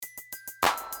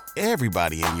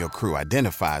Everybody in your crew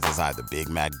identifies as either Big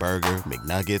Mac Burger,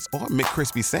 McNuggets, or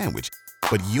McCrispy Sandwich.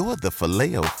 But you're the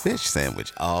Filet-O-Fish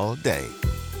Sandwich all day.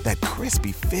 That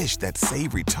crispy fish, that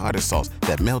savory tartar sauce,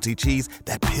 that melty cheese,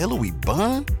 that pillowy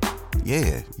bun.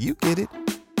 Yeah, you get it.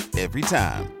 Every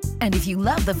time. And if you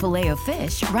love the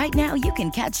Filet-O-Fish, right now you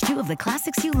can catch 2 of the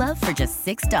classics you love for just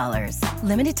 $6.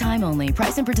 Limited time only.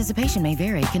 Price and participation may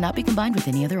vary. Cannot be combined with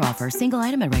any other offer. Single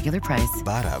item at regular price.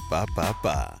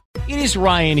 Ba-da-ba-ba-ba. It is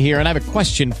Ryan here, and I have a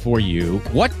question for you.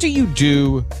 What do you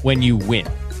do when you win?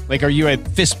 Like, are you a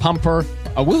fist pumper,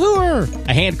 a woohooer,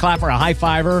 a hand clapper, a high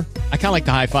fiver? I kind of like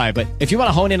the high five, but if you want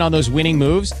to hone in on those winning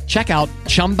moves, check out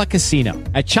Chumba Casino.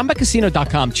 At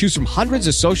ChumbaCasino.com, choose from hundreds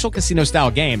of social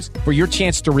casino-style games for your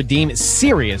chance to redeem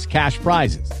serious cash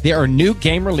prizes. There are new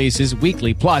game releases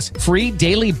weekly, plus free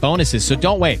daily bonuses. So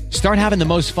don't wait. Start having the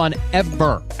most fun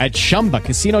ever at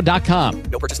ChumbaCasino.com.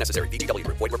 No purchase necessary. VGW.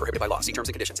 Void where prohibited by law. See terms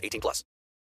and conditions. 18+.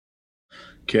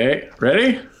 Okay,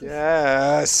 ready?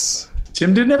 Yes.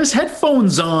 Tim didn't have his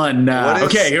headphones on.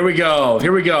 Okay, here we go.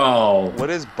 What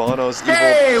is Bono's evil?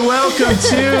 Hey, welcome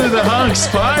to the Hunks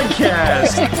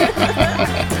Podcast.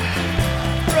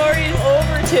 Rory's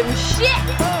over Tim shit.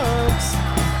 Hunks.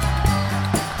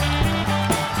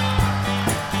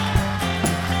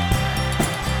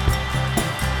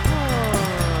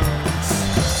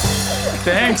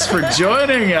 Thanks for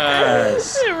joining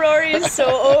us. Rory is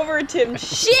so over Tim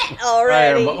shit I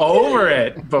already. am over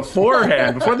it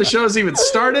beforehand. Before the show's even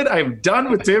started, I'm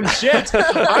done with Tim shit.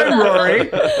 I'm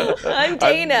Rory. I'm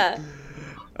Dana.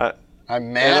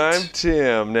 I'm Matt. And I'm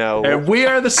Tim. Now, And we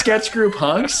are the sketch group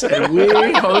Hunks, and we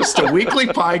host a weekly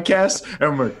podcast,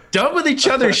 and we're done with each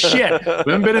other's shit. We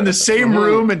haven't been in the same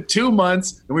room in 2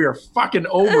 months, and we are fucking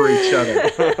over each other.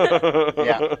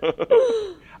 Yeah.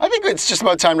 I think it's just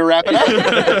about time to wrap it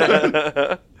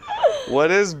up. what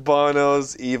is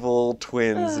Bono's evil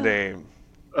twin's name?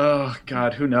 Oh,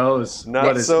 God, who knows?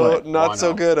 Not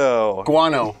so good-o.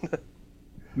 Guano.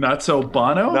 Not so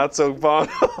Bono? Not so Bono.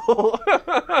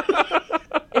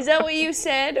 Is that what you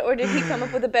said, or did he come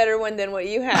up with a better one than what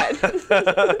you had?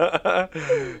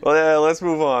 Well, yeah, let's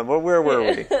move on. Where were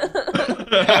we?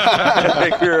 I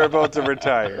think we were about to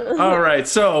retire. All right,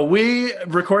 so we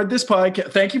record this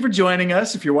podcast. Thank you for joining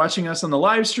us. If you're watching us on the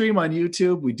live stream on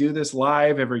YouTube, we do this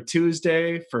live every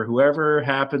Tuesday for whoever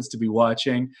happens to be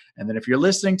watching. And then if you're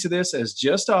listening to this as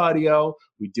just audio,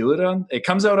 we do it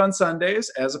comes out on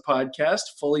Sundays as a podcast,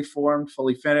 fully formed,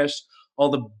 fully finished. All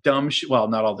the dumb shit, well,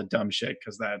 not all the dumb shit,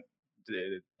 because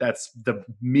that's the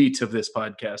meat of this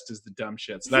podcast is the dumb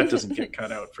shit. So that doesn't get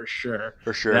cut out for sure.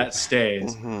 For sure. That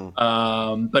stays.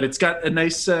 Mm-hmm. But it's got a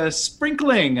nice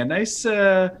sprinkling, gets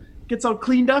all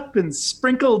cleaned up and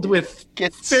sprinkled with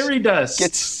fairy dust.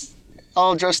 Gets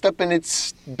all dressed up in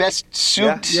its best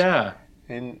suit. Yeah.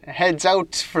 And heads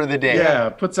out for the day. Yeah,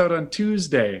 puts out on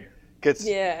Tuesday. Gets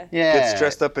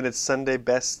dressed up in its Sunday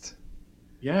best.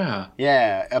 Yeah.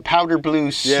 Yeah, a powder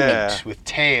blue suit with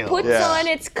tails. Puts on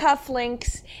its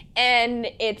cufflinks and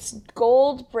its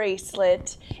gold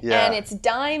bracelet and its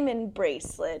diamond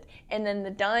bracelet and then the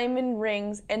diamond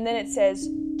rings and then it says,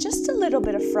 just a little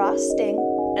bit of frosting,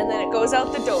 and then it goes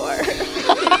out the door.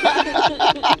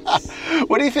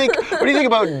 What do you think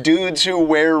about dudes who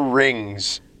wear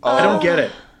rings? I don't get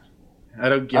it. I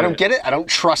don't get it. I don't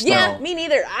trust them. Yeah, me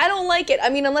neither. I don't like it. I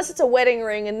mean, unless it's a wedding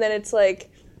ring and then it's like,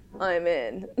 I'm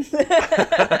in.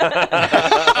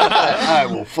 I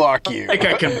will fuck you. I think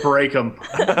I can break them.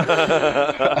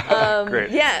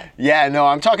 Great. Yeah. Yeah, no,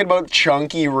 I'm talking about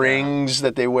chunky rings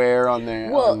that they wear on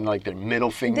their their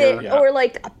middle finger. Or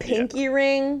like a pinky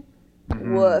ring.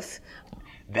 Mm-hmm. Woof.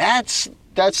 That's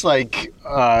like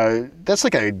a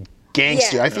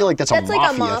gangster. Yeah. I feel like that's a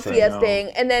mafia thing.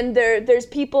 And then there's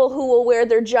people who will wear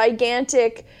their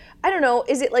gigantic, I don't know,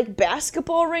 is it like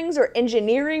basketball rings or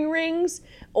engineering rings?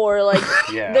 Or like,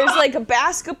 there's like a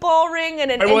basketball ring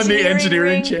and an engineering ring. I won the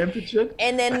engineering championship.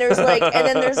 And then there's like,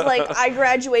 I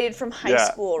graduated from high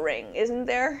school ring, isn't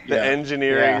there? The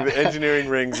engineering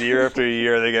rings year after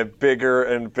year, they get bigger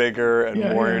and bigger and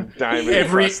more diamond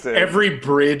encrusted. Every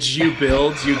bridge you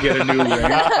build, you get a new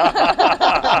ring.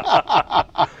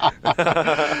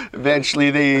 Eventually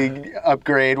they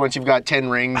upgrade. Once you've got 10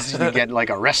 rings, you get like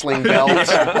a wrestling belt.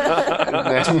 And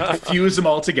then fuse them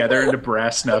all together into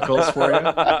brass knuckles for you.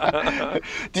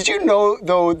 Did you know,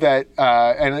 though, that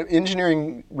and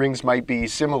engineering rings might be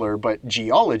similar, but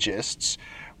geologists,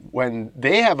 when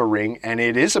they have a ring, and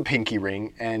it is a pinky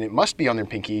ring, and it must be on their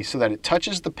pinky so that it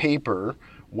touches the paper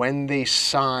when they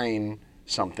sign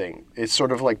something. It's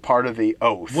sort of like part of the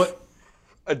oath. What?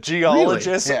 A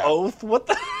geologist's Really? Yeah. oath? What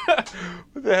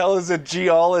the hell is a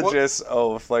geologist's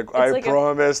oath? Like, I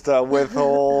promise to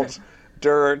withhold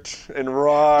dirt and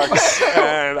rocks,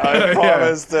 and I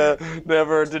promise to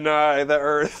never deny the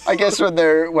earth. I guess when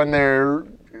they're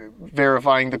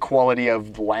verifying the quality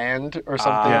of land or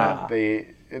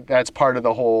something, that's part of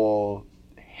the whole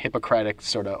Hippocratic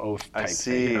sort of oath type I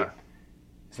see. thing.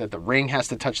 Is that the ring has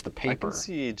to touch the I paper. can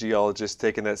see geologists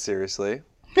taking that seriously.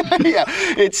 Yeah,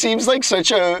 it seems like such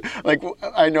a, like,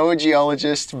 I know a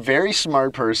geologist, very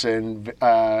smart person,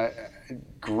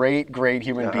 great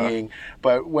human being,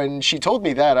 but when she told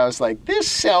me that, I was like,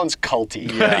 this sounds culty.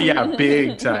 Yeah,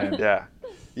 big time. Yeah.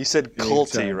 You said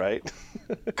culty, right?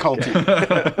 Culty.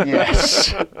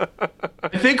 Yes.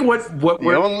 I think what The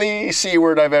we're only C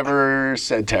word I've ever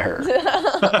said to her,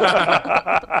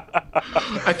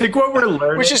 I think what we're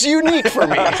learning. which is unique for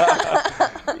me.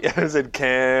 Is it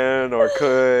can or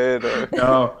could? Or...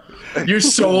 No, you're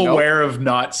so aware of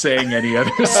not saying any other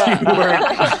C word.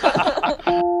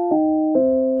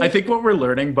 I think what we're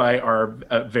learning by our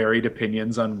varied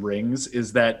opinions on rings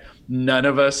is that none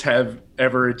of us have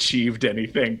ever achieved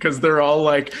anything, because they're all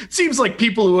like, it seems like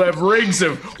people who have rings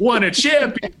have won a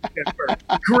championship or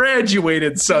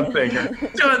graduated something or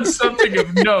done something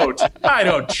of note. I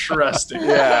don't trust it.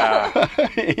 Yeah.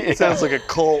 It sounds like a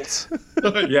cult.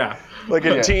 Yeah. Like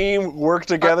a team work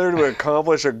together to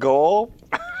accomplish a goal.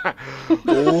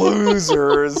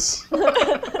 Losers.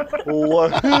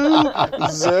 Losers.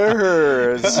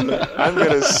 I'm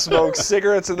going to smoke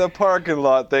cigarettes in the parking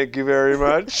lot, thank you very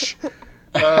much.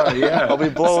 Yeah. I'll be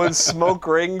blowing smoke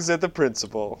rings at the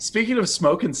principal. Speaking of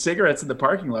smoking cigarettes in the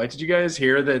parking lot, did you guys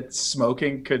hear that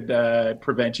smoking could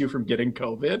prevent you from getting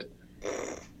COVID?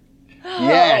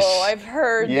 Yes. Oh, I've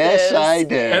heard Yes, this. I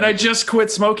did. And I just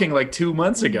quit smoking like 2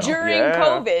 months ago. During Yeah.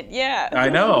 COVID, yeah. I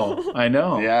know.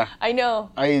 Yeah. I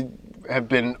know. I have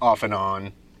been off and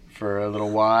on for a little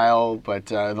while, but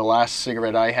the last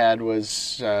cigarette I had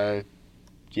was,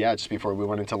 just before we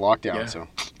went into lockdown. Yeah. So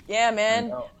Yeah,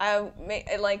 man. I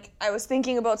was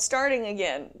thinking about starting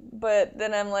again, but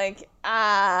then I'm like,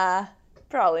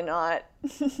 probably not.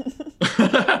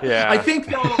 Yeah. I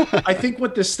think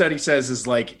what this study says is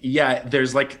like,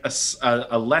 there's like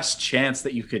a less chance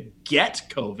that you could get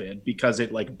COVID because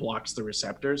it like blocks the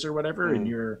receptors or whatever in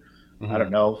your, I don't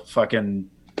know,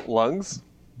 fucking Lungs?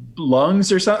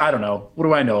 lungs or something. I don't know. What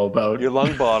do I know about Your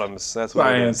lung bottoms. That's what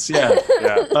science? it is.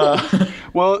 Yeah. Yeah.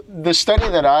 well, the study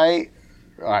that I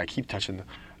keep touching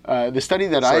the study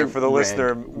that Sorry I for the read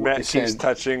listener. Matt keeps said-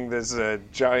 touching this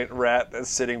giant rat that's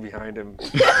sitting behind him.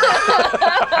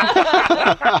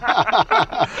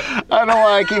 I don't know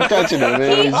why I keep touching him.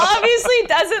 He obviously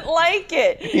doesn't like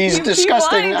it. He's you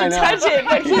disgusting, Keep I wanting to know. touch it,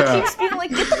 but he Yeah. keeps being like,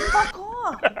 "Get the fuck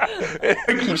off!"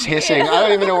 He keeps hissing. I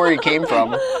don't even know where he came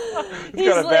from. He's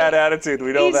got a bad attitude.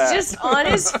 We know He's that. just on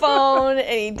his phone,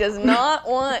 and he does not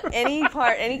want any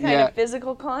kind Yeah. of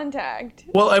physical contact.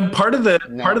 Well, and part of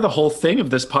the whole thing of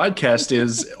this podcast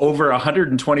is over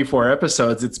 124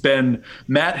 episodes. It's been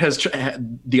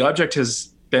the object has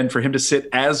been for him to sit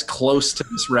as close to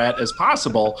this rat as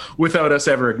possible without us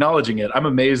ever acknowledging it. I'm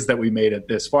amazed that we made it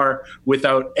this far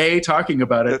without A, talking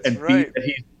about it, That's and right. B, that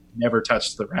he never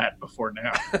touched the rat before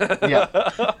now. Yeah.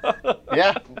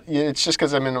 It's just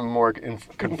because I'm in a more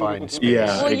confined space.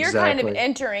 Yeah. Well, you're kind of exactly.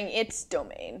 entering its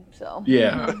domain, so.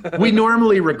 Yeah, we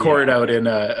normally record out in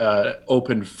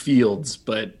open fields,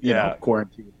 but you know,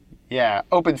 quarantine. Yeah,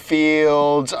 open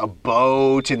fields, a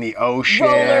boat in the ocean.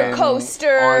 Roller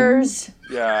coasters.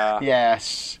 Yeah.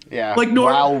 Yes. Yeah. Like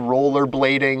while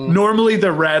rollerblading. Normally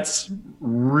the rat's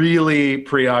really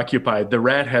preoccupied. The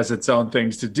rat has its own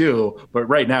things to do, but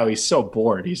right now he's so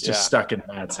bored. He's just stuck in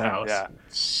Matt's house. Yeah.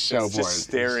 So It's bored. just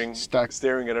Stuck.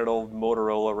 staring at an old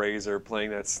Motorola Razr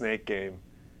playing that snake game.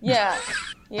 Yeah.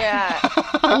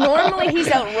 Normally he's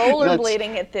out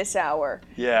rollerblading at this hour.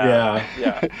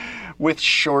 Yeah. With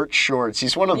short shorts.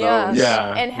 He's one of Yeah. those.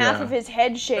 Yeah. And half of his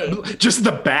head shaved. Just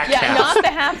the back Yeah, half. not the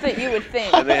half that you would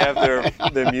think. And they have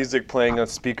their music playing on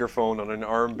speakerphone on an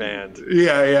armband.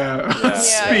 Yeah. Yeah.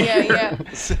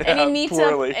 And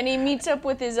poorly. he meets up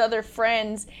with his other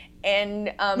friends,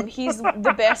 and he's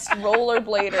the best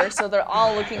rollerblader, so they're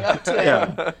all looking up to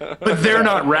him. Yeah. But they're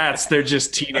not rats. They're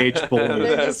just teenage boys.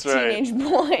 They're That's just right. teenage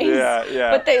boys.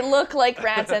 Yeah. But they look like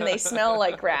rats and they smell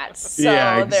like rats. So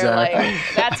Yeah, they're like,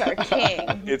 exactly. that's our king.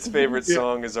 Its favorite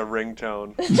song is a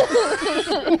ringtone.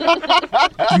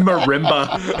 Marimba.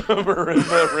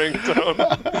 Marimba ringtone.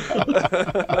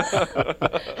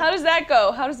 How does that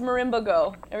go? How does marimba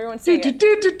go? Everyone sing it.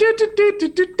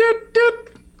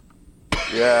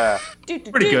 Yeah.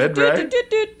 Pretty good, right?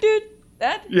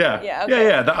 That? Yeah. Yeah. Okay.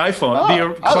 Yeah. The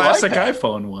iPhone, the classic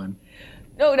iPhone one.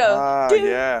 No.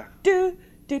 Yeah.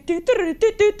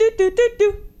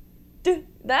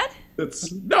 That?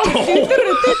 It's no.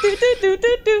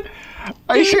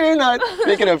 Are you sure you're not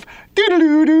thinking of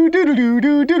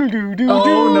do-do-do-do-do-do-do-do-do-do?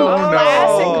 Oh no.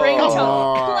 Classic No.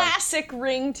 ringtone. Classic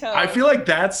ringtone. I feel like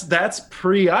that's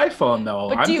pre-iPhone though.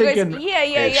 But I'm do you thinking. guys? Yeah,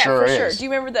 It for sure sure. is. Do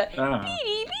you remember the?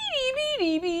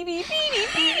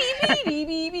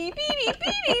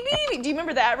 Do you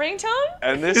remember that ringtone?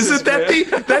 And this Isn't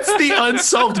that that's the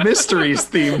Unsolved Mysteries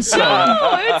theme song?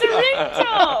 Oh, it's a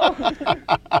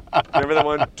ringtone. Remember that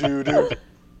one? Doo-doo.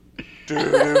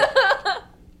 Doo-doo.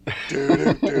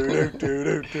 Doo-doo, doo-doo,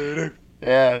 doo-doo, doo-doo.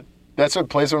 Yeah, that's what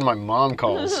plays when my mom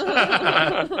calls.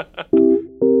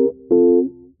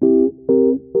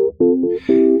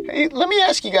 Hey, let me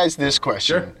ask you guys this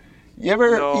question. Sure. You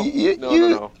ever, No,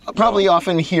 you probably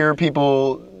often hear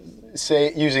people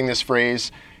say, using this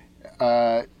phrase,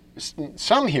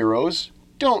 some heroes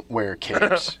don't wear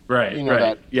capes. Right, You know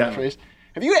right, that phrase?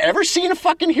 Have you ever seen a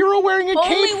fucking hero wearing a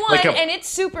cape? Only one, Like and it's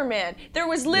Superman. There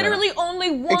was literally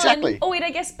only one. Exactly. Oh wait, I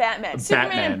guess Batman.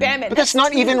 Superman and Batman. But that's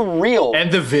not even real. And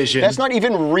the Vision. That's not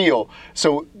even real.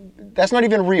 So that's not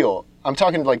even real. I'm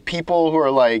talking like people who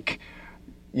are like,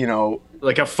 you know,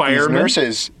 like a these fireman.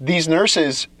 nurses. These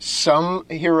nurses, some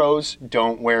heroes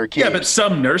don't wear capes. Yeah, but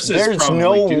some nurses There's probably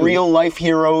no do. real life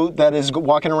hero that is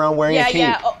walking around wearing a cape.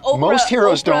 Yeah. Oprah, Most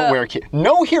heroes don't wear capes.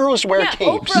 No heroes wear Yeah,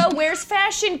 capes. Oprah wears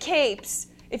fashion capes.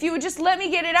 If you would just let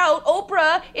me get it out,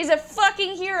 Oprah is a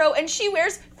fucking hero and she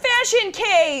wears fashion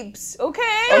capes,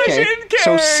 okay? Okay, Fashion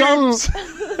so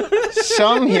capes.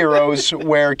 some heroes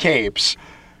wear capes.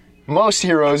 Most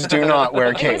heroes do not wear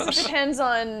I guess it capes. depends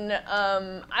on,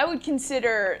 I would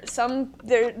consider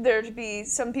there to be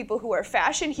some people who are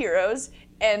fashion heroes,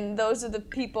 and those are the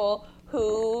people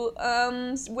who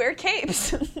wear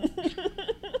capes.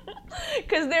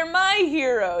 Because they're my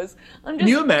heroes. Can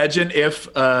you imagine if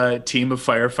a team of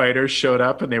firefighters showed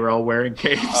up and they were all wearing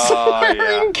capes?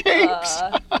 Wearing capes.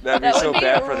 That'd be That so would be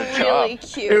bad for the really job.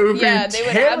 cute. It would Yeah, be they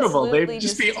would terrible. absolutely They'd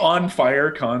just be on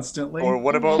fire constantly. Or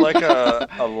what about like a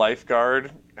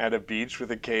lifeguard at a beach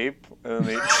with a cape, and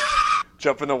they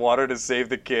jump in the water to save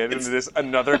the kid, and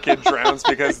another kid drowns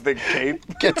because the cape.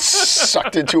 Gets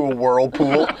sucked into a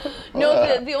whirlpool.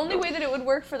 No, the only way that it would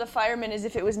work for the firemen is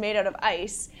if it was made out of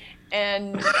ice.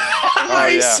 And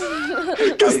Ice.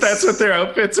 Because that's what their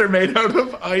outfits are made out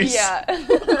of, ice. yeah.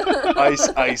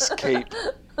 Ice cape.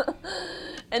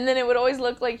 And then it would always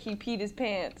look like he peed his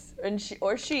pants. And she.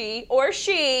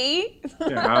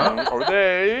 Yeah. Or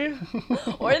they.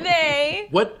 Or they.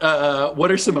 What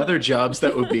are some other jobs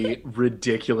that would be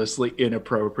ridiculously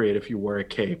inappropriate if you wore a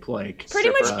cape? Like Pretty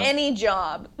much any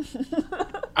job.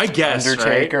 I guess,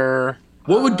 Undertaker. right?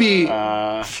 What would be?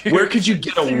 Where could you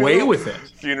get away with it?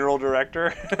 Funeral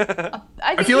director.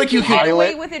 I feel like you could could- get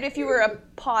away with it if you were a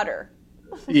potter.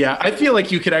 Yeah, I feel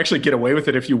like you could actually get away with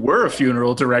it if you were a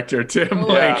funeral director, Tim.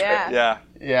 Like, Yeah.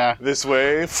 Yeah. This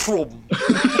way.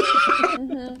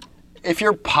 If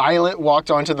your pilot walked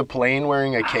onto the plane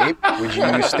wearing a cape, would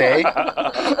you stay?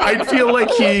 I feel like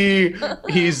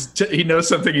he knows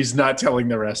something he's not telling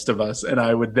the rest of us, and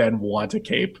I would then want a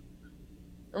cape.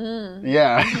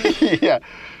 Yeah. Yeah.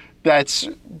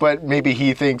 But maybe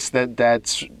he thinks that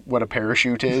that's what a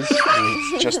parachute is,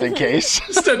 just in case.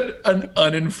 Just an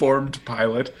uninformed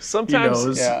pilot. Sometimes- he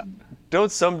knows. Yeah.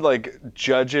 Don't some like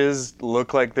judges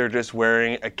look like they're just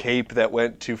wearing a cape that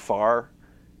went too far?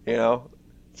 You know,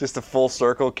 just a full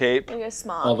circle cape. Like a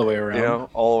smog. all the way around. You know,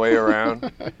 all the way around.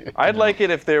 I'd like it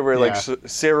if there were like Yeah.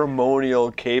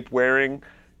 ceremonial cape wearing.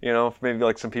 You know, maybe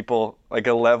like some people, like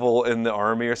a level in the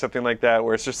army or something like that,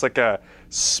 where it's just like a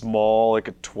small, like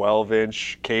a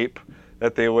 12-inch cape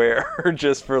that they wear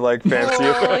just for like fancy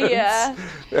Oh, events. yeah.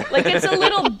 Like it's a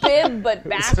little bib, but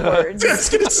backwards. I was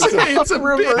gonna say it's a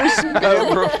reverse.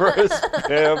 Reverse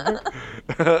bib.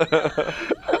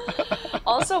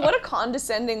 Also, what a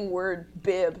condescending word,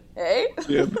 bib, eh?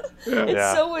 Yeah. It's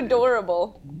Yeah. so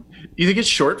adorable. You think it's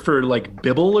short for like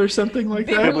Bibble or something like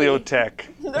that? Bibliotech.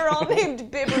 They're all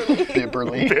named Bibberly.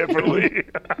 Bibberly. Beverly.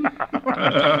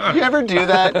 You ever do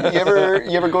that? You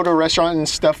ever go to a restaurant and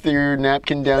stuff your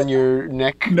napkin down your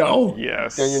neck? No.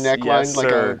 Yes. Down your neckline Yes, like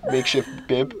sir. a makeshift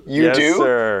bib? You Yes, do?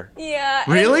 sir. Yeah.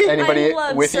 Really? and Anybody I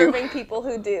love with you? serving people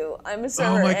who do. I'm a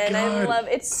server, my and I God. love.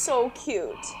 It's so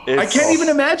cute. I can't even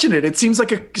imagine it. It seems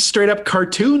like a straight up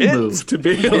cartoon move to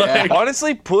be like.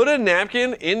 Honestly, put a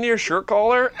napkin in your shirt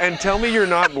collar and tell me you're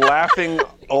not laughing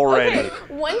already.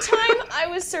 Okay. One time I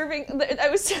was serving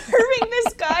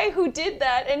this guy who did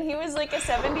that, and he was like a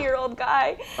 70-year-old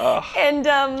guy. And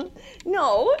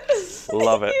no.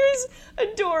 Love it. He was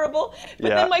adorable. But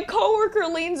then my coworker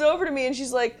leans over to me and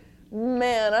she's like,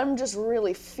 man, I'm just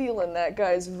really feeling that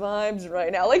guy's vibes right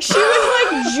now. Like, she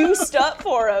was like juiced up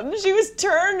for him. She was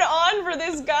turned on for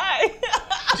this guy.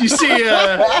 You see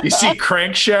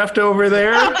Crankshaft over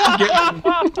there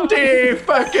getting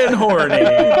fucking horny.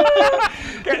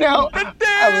 Now,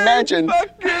 imagine.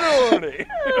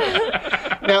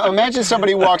 Now, imagine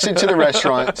somebody walks into the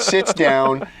restaurant, sits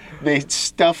down, they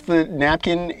stuff the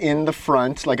napkin in the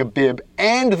front like a bib,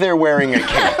 and they're wearing a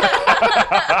cape.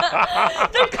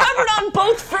 They're covered on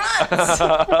both fronts.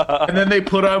 And then they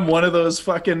put on one of those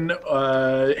fucking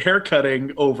hair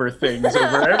cutting over things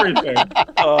over everything.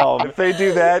 Oh, if they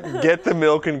do that, get the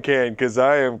milk and can, because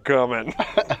I am coming.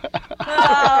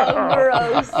 Oh,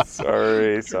 gross.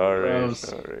 Sorry.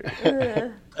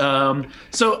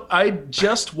 So I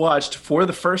just watched, for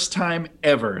the first time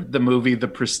ever, the movie The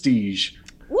Prestige.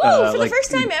 Whoa, for the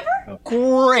first time ever?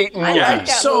 Great movie. Yeah,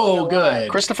 so good.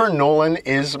 Christopher Nolan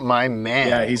is my man.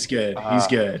 Yeah, he's good. He's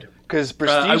good. Because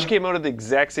Prestige came out at the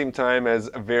exact same time as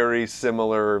a very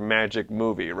similar magic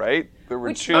movie, right? There were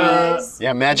Which two. was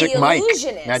Yeah, Magic The Mike.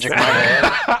 Illusionist. Magic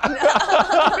Mike.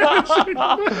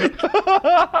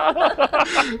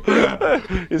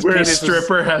 Where a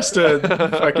stripper has to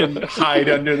fucking hide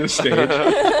under the stage.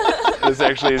 It's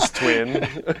actually his twin.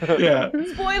 Yeah.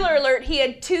 Spoiler alert, he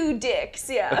had 2 dicks,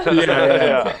 yeah.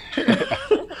 Yeah.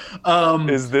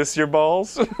 Is this your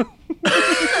balls?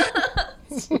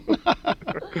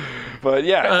 But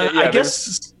I guess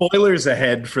spoilers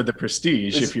ahead for The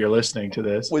Prestige if you're listening to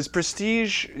this. Was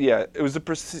Prestige? Yeah, it was the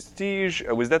Prestige.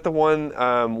 Was that the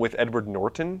one with Edward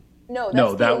Norton?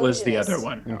 No, that was the other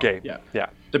one. Okay. Yeah. Yeah.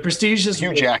 The Prestige is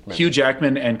Hugh Jackman. Hugh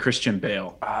Jackman and Christian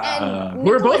Bale. And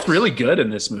Who are both really good in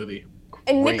this movie.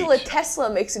 And Great. Nikola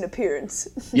Tesla makes an appearance.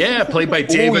 Yeah, played by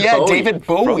David yeah, Bowie. David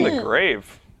Bowie. From the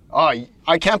grave. Oh,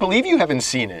 I can't believe you haven't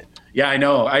seen it. Yeah, I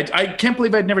know. I can't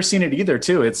believe I'd never seen it either,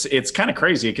 too. It's kind of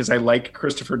crazy because I like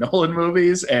Christopher Nolan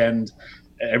movies and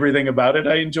everything about it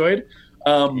I enjoyed.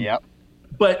 Yep.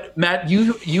 But Matt,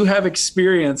 you have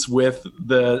experience with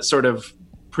the sort of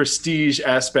prestige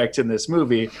aspect in this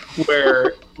movie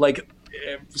where, like,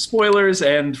 spoilers,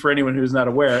 and for anyone who's not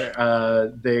aware,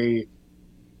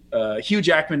 Hugh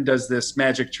Jackman does this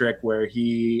magic trick where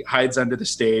he hides under the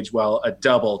stage while a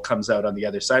double comes out on the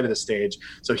other side of the stage.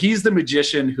 So he's the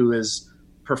magician who has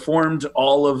performed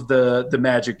all of the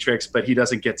magic tricks, but he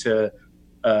doesn't get to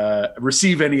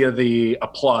receive any of the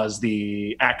applause,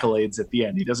 the accolades at the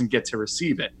end. He doesn't get to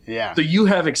receive it. Yeah. So you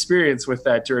have experience with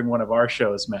that during one of our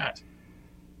shows, Matt.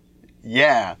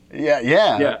 Yeah.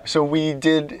 So we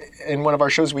did, in one of our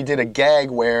shows, we did a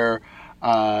gag where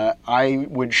I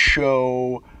would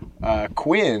show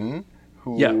Quinn,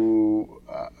 who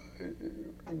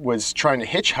was trying to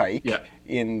hitchhike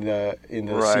in the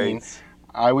scene.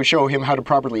 I would show him how to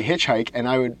properly hitchhike, and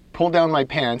I would pull down my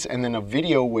pants, and then a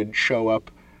video would show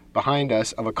up behind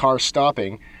us of a car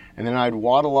stopping, and then I'd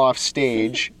waddle off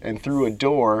stage and through a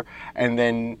door, and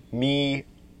then me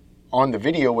on the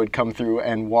video would come through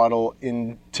and waddle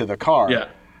into the car. Yeah.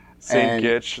 Same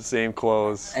gitch, same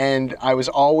clothes. And I was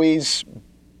always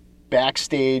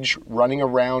backstage running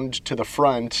around to the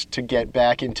front to get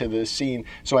back into the scene,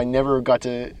 so I never got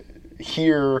to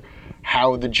hear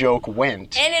how the joke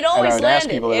went. And it always I would ask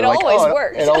landed. people, It they're like, always oh,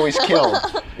 worked. It always killed.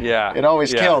 Yeah. It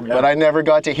always killed, but I never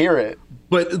got to hear it.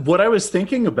 But what I was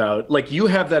thinking about, like, you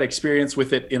have that experience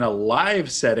with it in a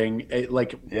live setting.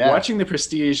 Watching The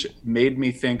Prestige made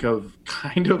me think of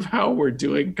kind of how we're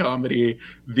doing comedy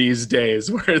these days,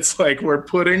 where it's like we're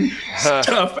putting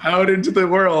stuff out into the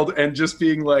world and just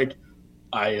being like,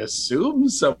 I assume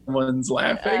someone's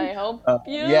laughing. I hope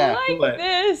you like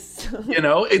this. You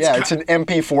know, it's an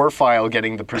MP4 file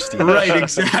getting The Prestige. Right,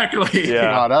 exactly.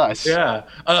 Not us. Yeah.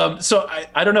 So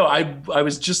I don't know. I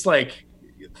was just like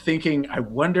thinking, I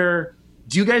wonder,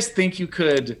 do you guys think you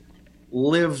could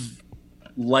live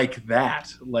like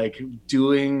that? Like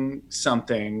doing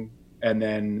something and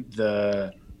then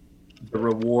the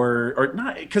reward, or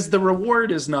not, because the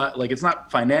reward is not like, it's not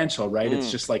financial, right?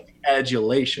 It's just like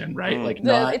adulation, right? Like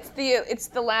it's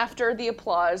the laughter, the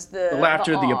applause, the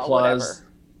laughter, the awe, applause. whatever.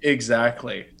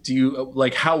 Exactly. Do you,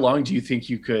 like, how long do you think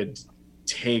you could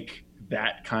take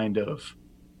that kind of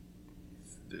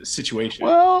situation?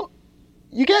 Well,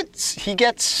 he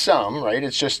gets some, right?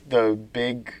 It's just the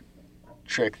big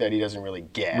trick that he doesn't really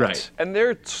get. Right. And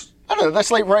they're I don't know,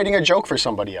 that's like writing a joke for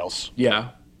somebody else.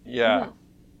 Yeah.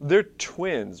 they're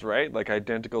twins, right? Like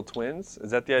identical twins.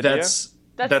 Is that the idea? That's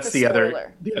That's the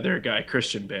spoiler. other guy,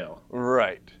 Christian Bale.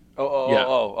 Right.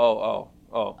 Oh.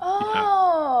 Oh.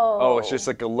 Oh, it's just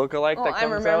like a lookalike that comes out.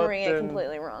 I'm remembering it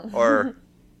completely wrong. Or,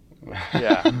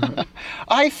 yeah.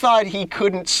 I thought he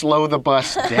couldn't slow the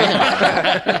bus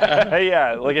down.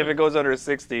 Yeah, like if it goes under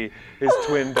 60, his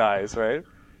twin dies, right?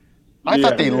 I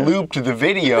thought they looped the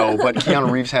video, but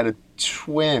Keanu Reeves had a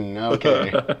twin.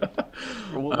 Okay.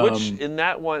 Which, in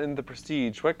that one, in The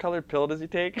Prestige, what colored pill does he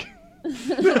take?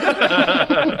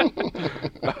 I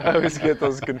always get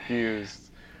those confused.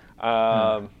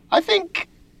 I think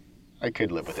I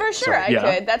could live with it. For sure, I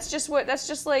could. That's just like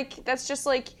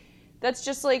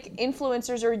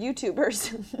influencers or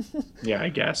YouTubers. Yeah, I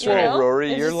guess. Well, Right.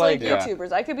 Rory, It's you're just like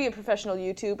YouTubers. I could be a professional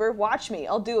YouTuber. Watch me.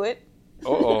 I'll do it.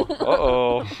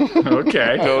 Uh-oh.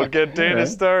 Okay. Don't get Dana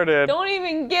started. Don't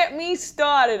even get me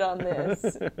started on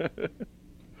this.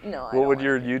 No, I What would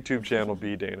your YouTube channel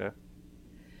be, Dana?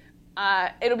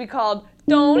 It'll be called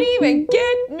Don't Even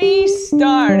Get Me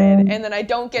Started. And then I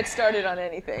don't get started on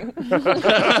anything.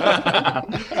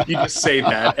 You just say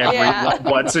that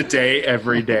once a day,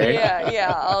 every day.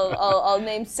 Yeah. I'll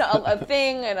name a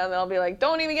thing, and then I'll be like,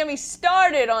 don't even get me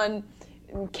started on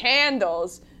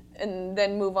candles, and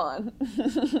then move on.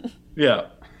 Yeah.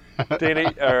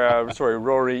 Dana,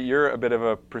 Rory, you're a bit of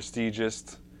a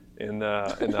prestigist in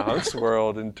the hunks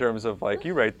world in terms of like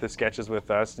you write the sketches with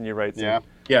us and you write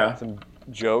some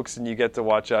jokes and you get to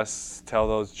watch us tell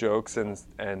those jokes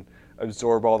and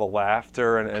absorb all the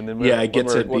laughter and then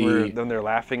when they're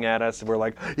laughing at us and we're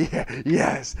like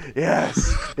yes,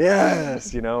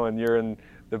 you know, and you're in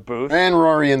the booth and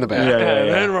Rory in the back.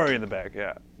 And Rory in the back,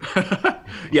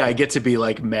 Yeah, I get to be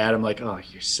like mad. I'm like, oh,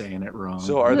 you're saying it wrong.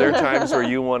 So are there times where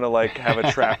you want to like have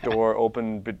a trap door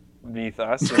open beneath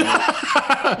us?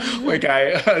 Like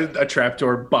a trap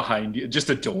door behind you, just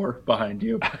a door behind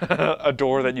you. A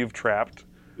door that you've trapped.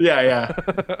 Yeah,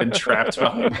 and trapped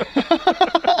behind.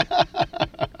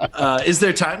 Is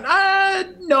there time?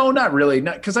 No, not really.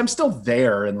 Because I'm still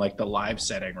there in like the live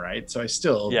setting, right? So I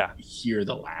still hear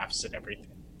the laughs and everything.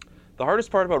 The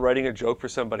hardest part about writing a joke for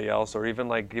somebody else or even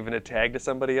like giving a tag to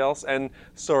somebody else, and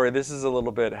sorry, this is a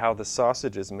little bit how the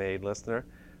sausage is made, listener,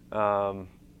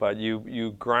 but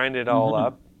you grind it all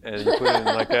up and you put it in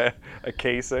like a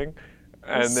casing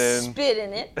and then spit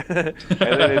in it. And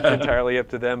then it's entirely up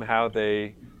to them how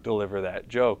they deliver that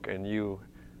joke, and you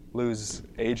lose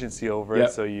agency over it,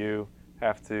 so you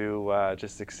have to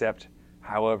just accept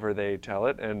however they tell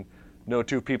it, and no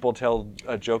two people tell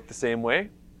a joke the same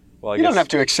way. Well, I you guess don't have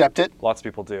to accept it. Lots of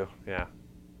people do, yeah.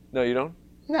 No, you don't?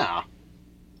 No.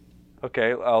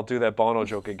 Okay, I'll do that Bono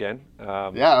joke again.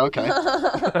 Yeah, okay.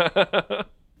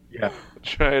 Yeah.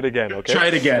 Try it again, okay? Try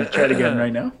it again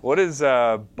right now. What is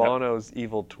Bono's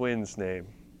evil twin's name?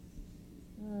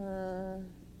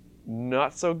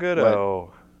 Not so good. What?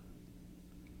 Oh.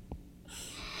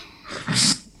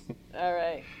 All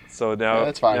right. So now,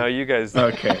 that's fine. Now you guys.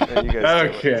 Okay. Now you guys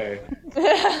Okay.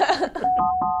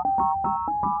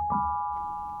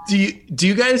 Do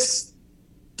you guys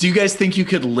think you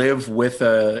could live with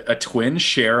a twin,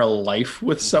 share a life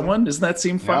with someone? Doesn't that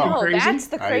seem fucking crazy? That's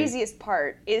the craziest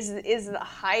part. Is the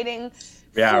hiding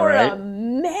Yeah, for right? a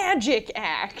magic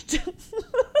act.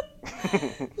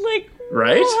 Like,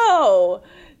 Right? whoa.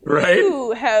 Right?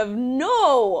 You have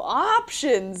no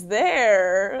options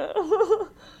there.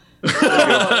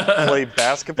 play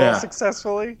basketball Yeah.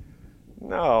 successfully?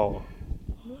 No.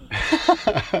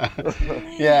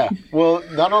 Yeah. Well,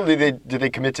 not only did they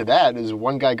commit to that, is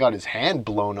one guy got his hand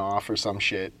blown off or some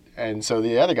shit, and so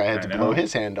the other guy had to blow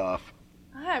his hand off.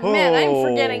 Ah, man, I'm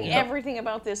forgetting everything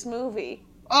about this movie.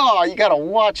 Oh, you gotta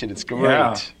watch it. It's great.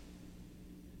 Yeah.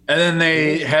 And then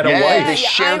they had a Yeah, wife. they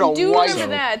shared a I do wife.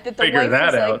 remember that the Figure wife that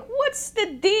was out. like, "What's the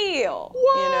deal?"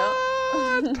 You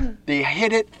know? They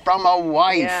hid it from a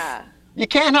wife. Yeah. You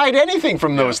can't hide anything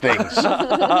from those things.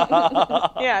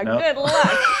 Yeah. No. Good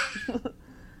luck.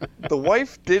 The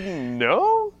wife didn't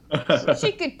know?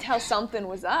 She could tell something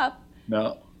was up.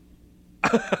 No.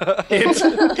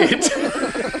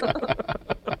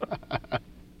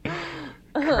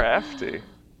 Crafty.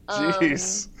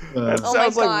 Jeez. That Oh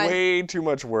sounds my like God. way too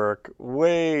much work.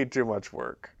 Way too much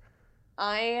work.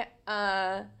 I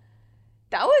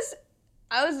was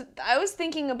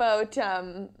thinking about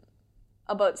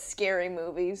scary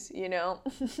movies, you know,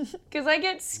 because I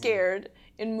get scared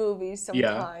in movies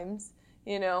sometimes.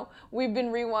 You know, we've been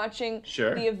rewatching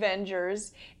The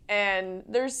Avengers, and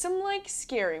there's some like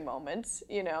scary moments.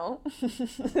 You know,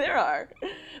 there are,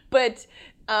 but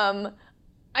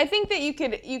I think that you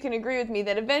can agree with me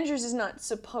that Avengers is not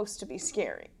supposed to be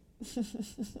scary.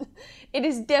 It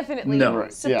is definitely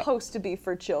supposed to be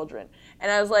for children.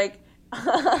 And I was like,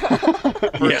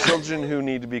 For children who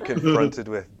need to be confronted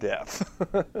with death.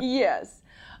 Yes.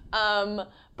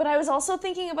 But I was also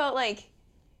thinking about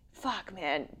fuck,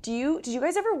 man. Did you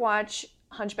guys ever watch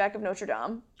Hunchback of Notre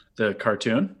Dame? The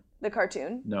cartoon? The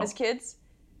cartoon? No. As kids?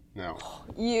 No.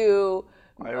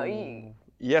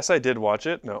 Yes, I did watch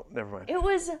it. No, never mind. It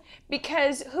was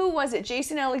because, who was it?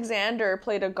 Jason Alexander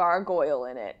played a gargoyle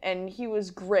in it, and he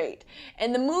was great.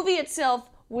 And the movie itself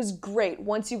was great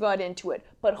once you got into it,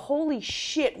 but holy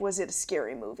shit was it a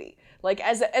scary movie.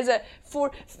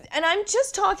 And I'm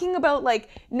just talking about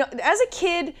no, as a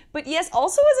kid, but yes,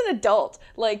 also as an adult.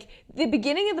 The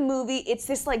beginning of the movie, it's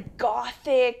this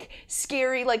gothic,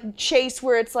 scary chase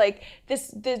where it's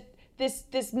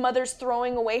this mother's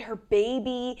throwing away her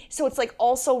baby, so it's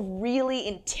also really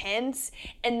intense,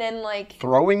 and then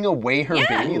throwing away her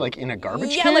baby in a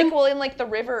garbage can? in the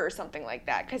river or something like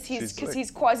that, because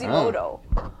he's Quasimodo.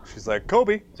 She's like,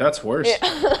 Kobe. That's worse.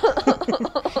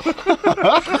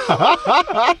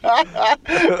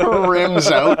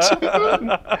 Rims out.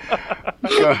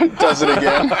 Does it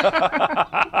again.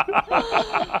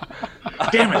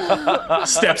 Damn it.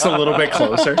 Steps a little bit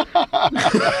closer.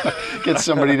 Get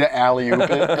somebody to alley-oop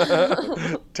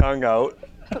it. Tongue out.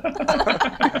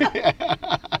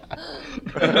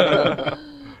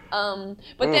 But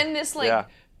then this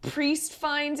priest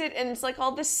finds it, and it's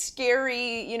all this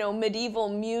scary, medieval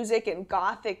music and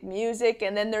gothic music,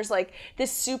 and then there's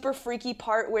this super freaky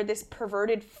part where this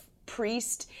perverted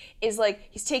priest is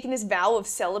he's taken this vow of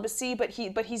celibacy, but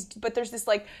there's this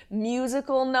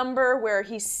musical number where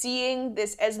he's seeing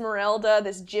this Esmeralda,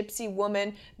 this gypsy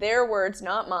woman, their words,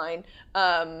 not mine,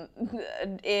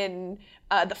 in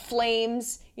the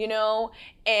flames,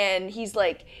 and he's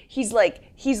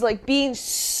being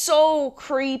so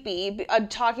creepy,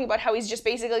 talking about how he's just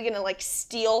basically gonna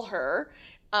steal her,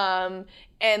 and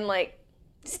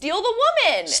steal the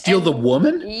woman. Steal the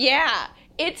woman? Yeah,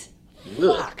 it's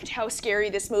fucked how scary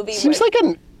this movie was. Seems like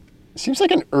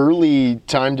an early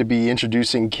time to be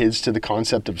introducing kids to the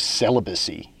concept of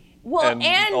celibacy. Well,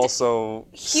 and also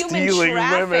human stealing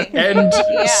trafficking. women. And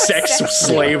sex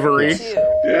slavery.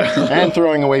 And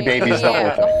throwing away babies, the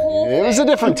whole thing. It was a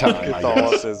different time.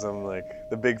 Catholicism,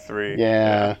 the big three.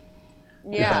 Yeah.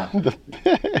 Yeah.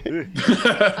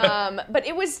 But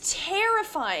it was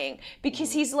terrifying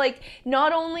because he's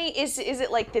not only is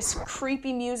it this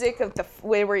creepy music of the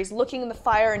where he's looking in the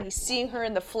fire and he's seeing her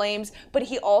in the flames, but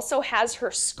he also has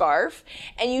her scarf,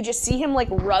 and you just see him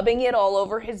rubbing it all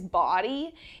over his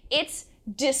body. It's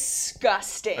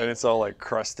disgusting. And it's all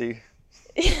crusty.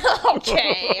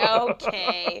 Okay.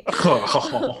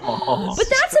 But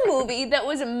that's a movie that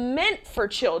was meant for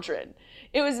children.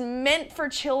 It was meant for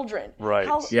children. Right.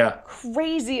 How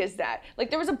crazy is that?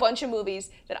 There was a bunch of movies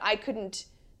that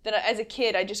as a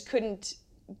kid, I just couldn't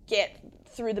get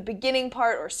through the beginning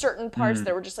part or certain parts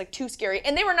that were just too scary.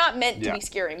 And they were not meant to be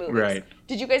scary movies. Right.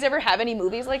 Did you guys ever have any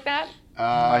movies like that?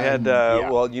 I had,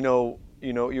 well,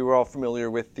 you were all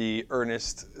familiar with the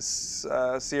Ernest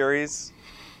series.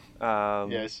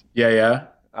 Yes. Yeah.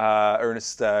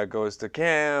 Ernest goes to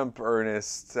camp.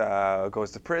 Ernest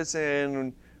goes to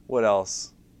prison. What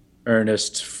else?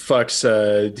 Ernest fucks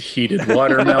a heated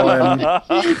watermelon.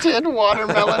 Heated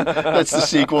watermelon. That's the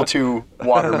sequel to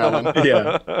Watermelon.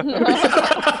 Yeah.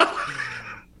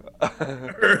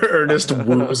 Ernest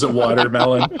woos a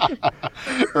watermelon.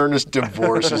 Ernest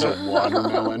divorces a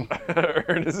watermelon.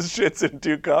 Ernest shits in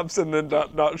 2 cups and then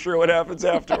not sure what happens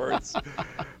afterwards.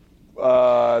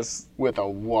 With a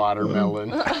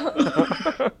watermelon.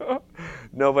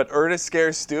 No, but Ernest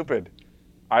Scares Stupid.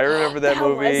 I remember that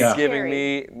movie giving scary.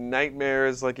 me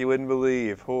nightmares like you wouldn't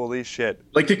believe. Holy shit.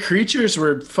 The creatures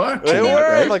were fucked. They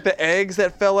were, right? the eggs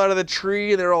that fell out of the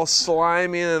tree, they're all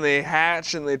slimy, and then they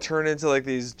hatch, and they turn into,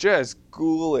 these just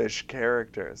ghoulish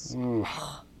characters.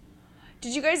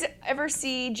 Did you guys ever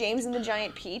see James and the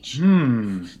Giant Peach?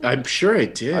 I'm sure I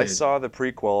did. I saw the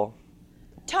prequel.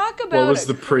 Talk about What was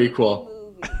the prequel?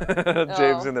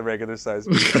 James in the regular size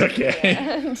peach.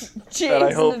 Okay. James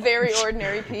and the very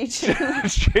ordinary peach.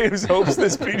 James hopes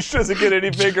this peach doesn't get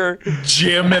any bigger.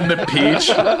 Jim and the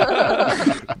peach.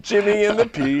 Jimmy and the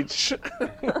peach.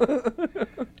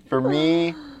 For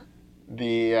me,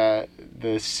 the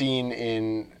scene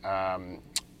in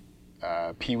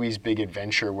Pee-wee's Big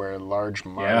Adventure where Large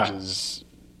Marge's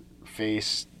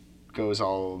face goes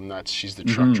all nuts. She's the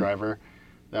truck driver.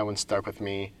 That one stuck with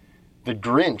me. The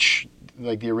Grinch,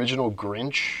 the original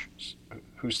Grinch,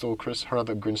 How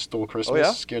the Grinch Stole Christmas. Oh,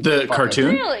 yeah? Scared The fuck cartoon?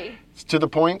 out of me. Really? To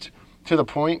the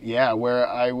point, yeah,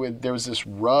 where there was this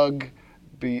rug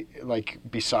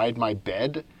beside my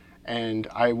bed, and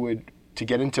to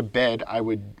get into bed, I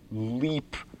would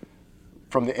leap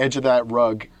from the edge of that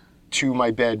rug to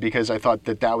my bed because I thought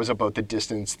that was about the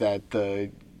distance that the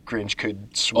Grinch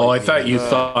could swing. Oh, I thought you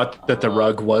thought that the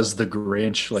rug was the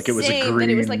Grinch, like it was a green.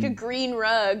 That it was like a green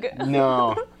rug.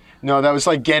 No, that was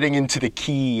like getting into the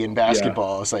key in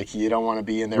basketball. It's like you don't want to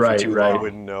be in there for too long. I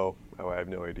wouldn't know. Oh, I have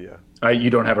no idea.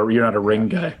 You're not a ring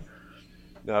guy.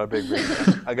 Not a big ring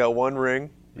guy. I got one ring.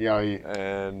 Yeah.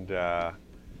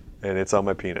 And it's on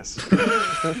my penis.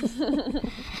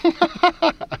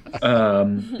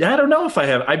 I don't know if I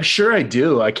have. I'm sure I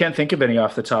do. I can't think of any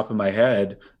off the top of my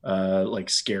head, like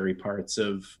scary parts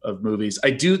of movies. I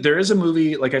do. There is a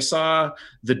movie, like I saw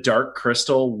The Dark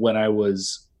Crystal when I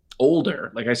was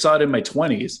older. Like I saw it in my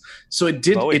 20s. So it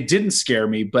didn't scare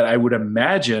me, but I would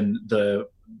imagine the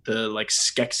like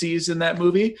Skeksis in that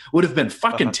movie would have been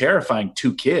fucking terrifying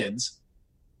to kids.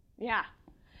 Yeah.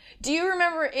 Do you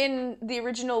remember in the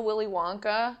original Willy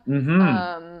Wonka?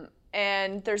 Mm-hmm.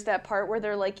 And there's that part where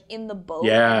they're like in the boat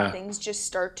and things just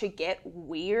start to get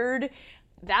weird.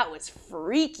 That was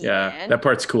freaky, man. That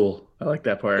part's cool. I like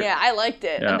that part. Yeah, I liked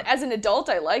it. Yeah. And as an adult,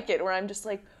 I like it, where I'm just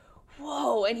like,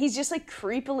 whoa. And he's just like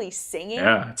creepily singing.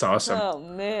 Yeah, it's awesome. Oh,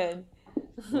 man.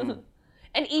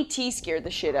 And E.T. scared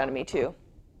the shit out of me, too.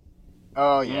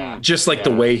 Oh, yeah. Just like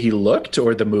the way he looked,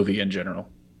 or the movie in general?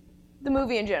 The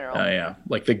movie in general. Oh, yeah.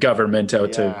 Like the government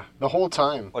out to... The whole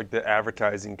time. Like the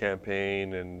advertising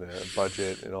campaign and the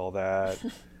budget and all that.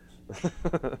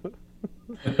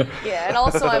 Yeah, and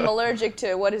also I'm allergic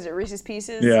to, what is it, Reese's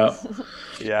Pieces? Yeah.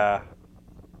 Yeah.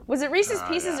 Was it Reese's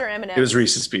Pieces or M&M's? It was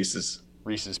Reese's Pieces.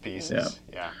 Reese's Pieces.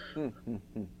 Yeah.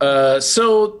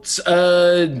 So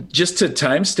just to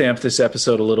timestamp this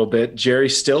episode a little bit, Jerry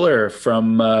Stiller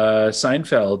from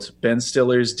Seinfeld, Ben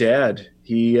Stiller's dad,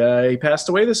 he passed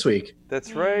away this week.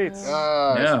 That's right.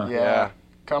 Yeah.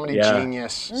 Comedy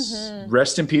genius. Mm-hmm.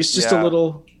 Rest in peace. Just a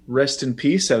little rest in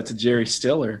peace out to Jerry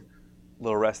Stiller.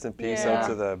 Little rest in peace out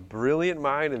to the brilliant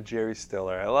mind of Jerry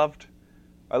Stiller.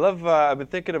 I've been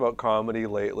thinking about comedy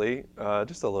lately,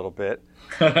 just a little bit.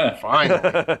 Finally.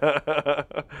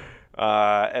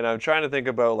 And I'm trying to think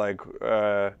about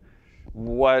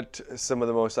what some of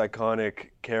the most iconic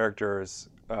characters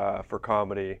for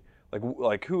comedy,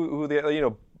 like who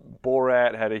the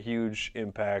Borat had a huge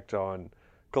impact on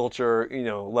culture.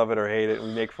 Love it or hate it,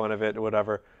 we make fun of it or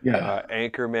whatever. Yeah.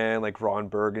 Anchorman, like Ron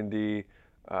Burgundy,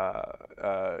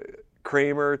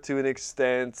 Kramer to an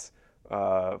extent.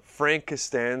 Frank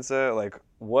Costanza, like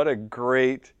what a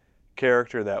great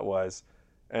character that was.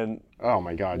 And oh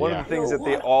my God, one of the things that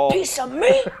they all piece of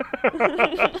me.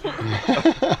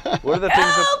 One of the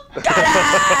things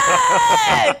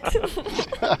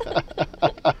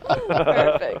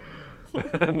Perfect.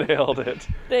 Nailed it.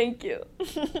 Thank you.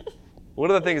 One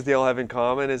of the things they all have in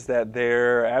common is that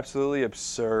they're absolutely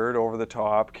absurd,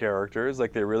 over-the-top characters.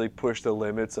 Like they really push the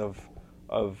limits of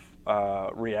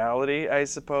reality, I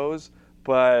suppose.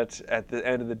 But at the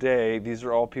end of the day, these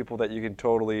are all people that you can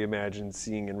totally imagine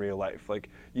seeing in real life. Like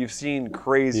you've seen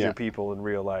crazier people in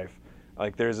real life.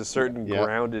 Like there's a certain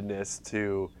groundedness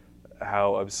to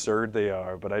how absurd they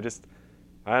are. But I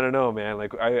don't know, man.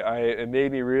 Like it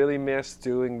made me really miss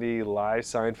doing the live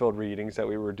Seinfeld readings that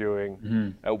we were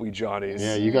doing at Wee Johnny's.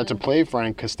 Yeah, you got to play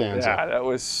Frank Costanza. Yeah, that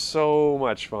was so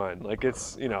much fun. Like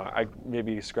it's, I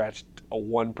maybe scratched a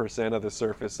 1% of the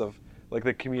surface of like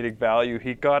the comedic value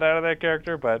he got out of that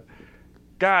character, but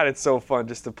God, it's so fun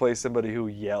just to play somebody who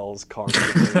yells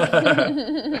constantly.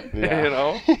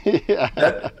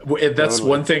 That's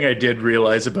one thing I did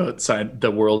realize about the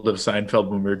world of Seinfeld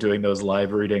when we were doing those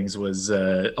live readings was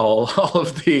all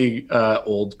of the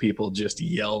old people just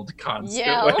yelled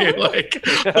constantly.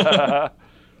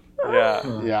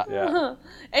 Yeah.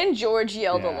 And George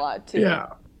yelled a lot too. Yeah.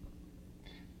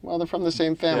 Well, they're from the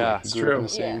same family. Yeah, it's true.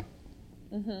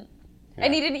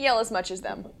 And he didn't yell as much as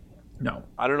them. No.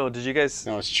 I don't know. Did you guys?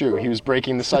 No, it's true. He was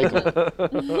breaking the cycle.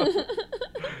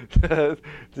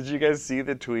 Did you guys see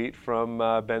the tweet from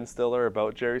Ben Stiller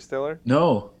about Jerry Stiller?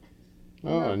 No.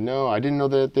 Oh no, I didn't know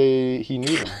that he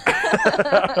knew them.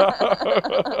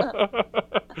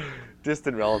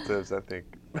 Distant relatives, I think.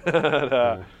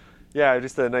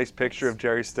 Just a nice picture of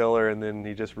Jerry Stiller, and then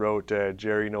he just wrote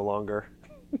Jerry no longer.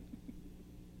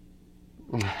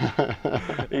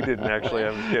 He didn't actually.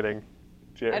 I'm kidding.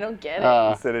 I don't get it.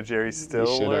 Instead of Jerry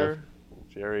Stiller,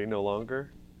 Jerry no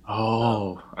longer.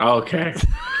 Oh, okay.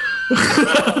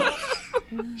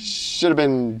 Should have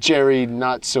been Jerry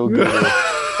not so good.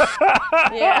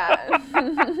 Yeah.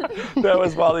 That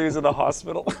was while he was in the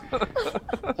hospital.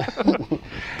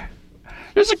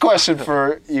 Here's a question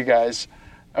for you guys.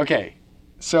 Okay,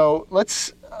 so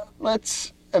let's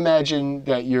imagine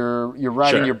that you're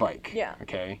riding your bike. Yeah.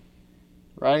 Okay,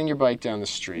 riding your bike down the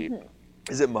street,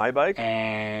 Is it my bike?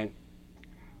 And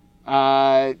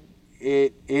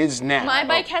it is now. My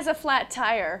bike has a flat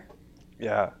tire.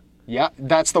 Yeah. Yeah,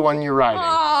 that's the one you're riding.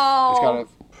 Oh.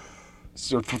 It's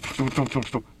got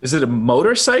a. Is it a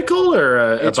motorcycle or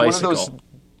a It's bicycle? one of those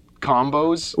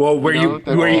combos. Well, where you that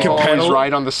can always pedal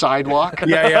ride on the sidewalk.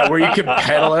 Yeah, where you can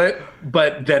pedal it,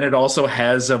 but then it also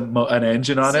has an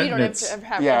engine on So it. you don't and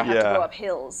have to Yeah. go up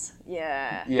hills.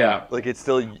 Yeah. Yeah. Like it's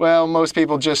still. Well, most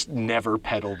people just never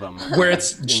pedal them. where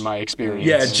it's in my experience.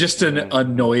 yeah, just an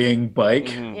annoying bike.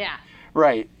 Yeah.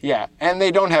 Right. Yeah, and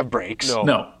they don't have brakes.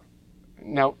 No.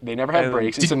 No, they never have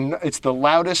brakes. It's the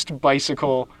loudest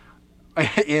bicycle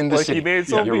in the Like city. you made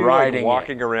something You're like riding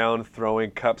walking around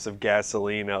throwing cups of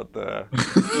gasoline out the.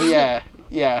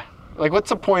 Yeah. Like, what's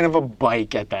the point of a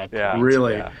bike at that point? Yeah.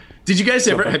 Really? Yeah. Did you guys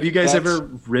ever? Have you guys that's- ever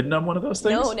ridden on one of those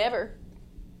things? No, never.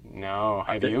 No,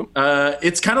 have you?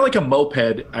 It's kind of like a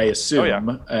moped, I assume.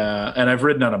 Oh, yeah. And I've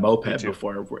ridden on a moped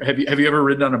before. Have you ever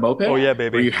ridden on a moped? Oh, yeah,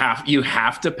 baby. Where you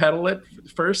have to pedal it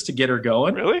first to get her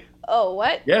going. Really? Oh,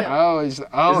 what? Yeah, Oh, Isn't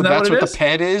that that's what it what is? the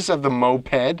ped is of the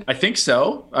moped? I think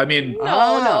so. I mean,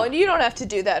 No, you don't have to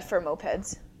do that for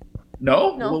mopeds.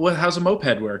 no. No. Well, how's a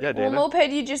moped work? Yeah, Well, Dana. moped,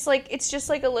 you just it's just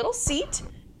like a little seat,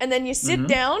 and then you sit Mm-hmm.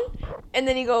 down, and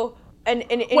then you go and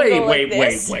you Wait, go like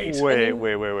this. wait. Wait.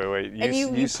 And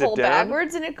you sit pull down?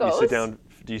 backwards and it goes. You sit down.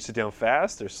 Do you sit down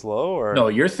fast or slow or? No,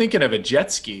 you're thinking of a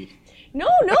jet ski. No,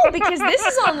 because this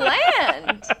is on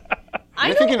land.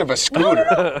 You're thinking of a scooter.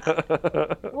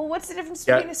 Well, what's the difference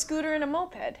Yeah. between a scooter and a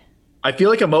moped? I feel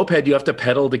like a moped, you have to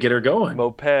pedal to get her going.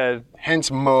 Moped.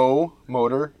 Hence,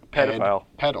 motor, Pedophile.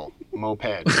 pedal,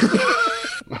 moped.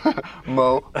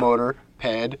 Motor,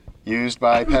 ped, used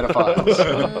by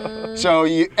pedophiles. So,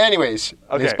 anyways, this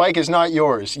Okay. bike is not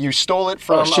yours. You stole it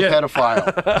from a shit.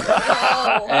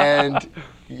 pedophile. And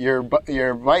you're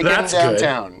biking That's good.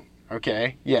 downtown.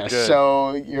 Okay, yes. Good.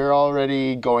 So, you're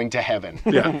already going to heaven.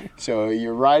 Yeah. So,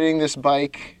 you're riding this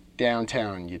bike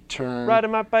downtown. You turn.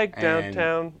 Riding my bike And-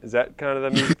 downtown. Is that kind of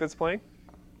the music that's playing?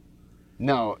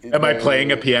 No. Am I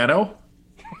playing a piano?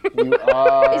 You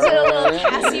are. Is it a little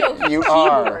Casio You keyboard?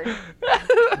 are.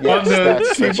 Yes, on the that's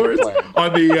what you're keyboards? playing.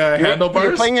 On the handlebars?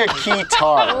 You're playing a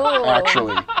guitar,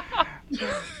 actually.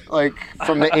 Like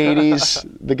from the 80s,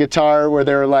 the guitar where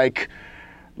they're like,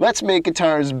 let's make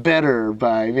guitars better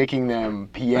by making them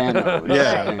pianos.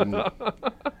 Yeah. And,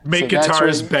 Make so that's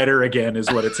guitars what- better again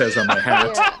is what it says on my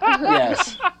hat.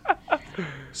 yes.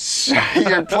 So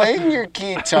you're playing your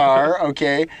guitar,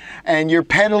 okay, and you're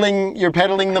pedaling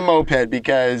the moped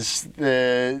because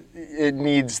it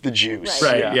needs the juice.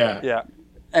 Right, yeah. Yeah.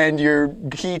 And your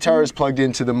guitar is plugged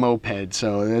into the moped,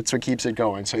 so that's what keeps it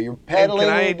going. So you're pedaling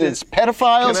I this just-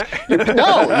 pedophile's.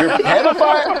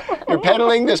 You're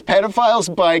pedaling this pedophile's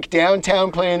bike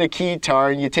downtown, playing a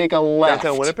guitar, and you take a left.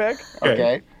 Downtown Winnipeg?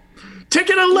 Okay.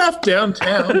 Taking a left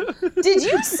downtown. Did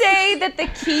you say that the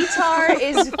keytar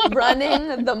is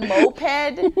running the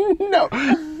moped? No,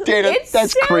 Dana, It that's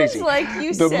sounds crazy. like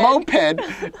you The said.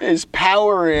 moped is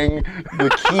powering the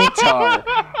guitar,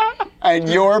 and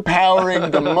you're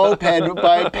powering the moped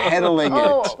by pedaling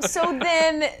Oh, it. so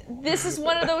then this is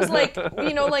one of those like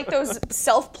those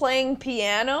self-playing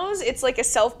pianos. It's like a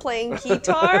self-playing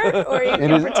guitar, or you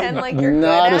can pretend like you're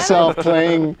Not good a at it.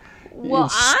 self-playing. Well,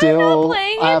 it's I'm still not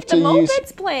playing have it. The to use-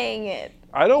 moped's playing it.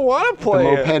 I don't want to The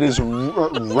play it. moped is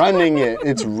running it.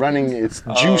 It's running. It's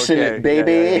juicing Okay. it,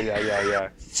 baby. Yeah.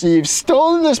 So you've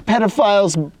stolen this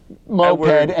pedophile's moped,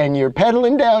 we're- and you're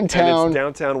pedaling And downtown. it's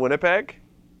downtown Winnipeg?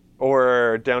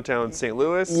 Or downtown St.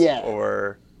 Louis? Yeah.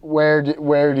 Or Where do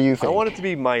you I think? want it to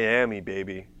be Miami,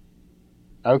 baby.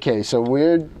 Okay, so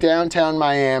we're downtown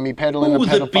Miami, pedaling Ooh, a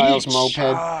the pedophile's beach. moped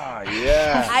Ah,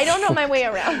 yeah. I don't know my way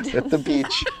around. at the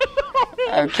beach.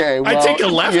 Okay, well, I take a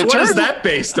left. you What is turn- that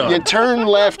based on? You turn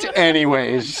left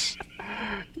anyways.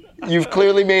 You've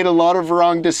clearly made a lot of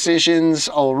wrong decisions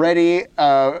already.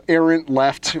 Errant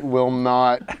left will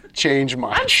not change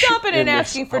much. I'm stopping and in this.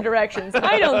 asking for directions.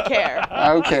 I don't care.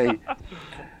 Okay.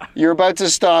 You're about to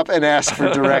stop and ask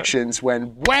for directions when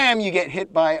wham, you get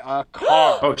hit by a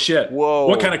car. Oh shit! Whoa.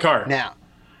 What kind of car? Now,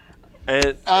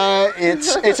 And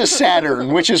it's a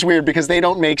Saturn, which is weird because they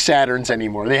don't make Saturns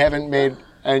anymore. They haven't made,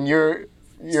 and you're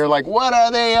like, what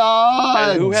are the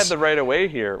odds? and who had the right of way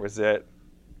here?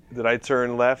 Did I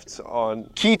turn left on?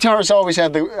 Guitars always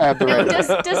have the right. Does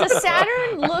a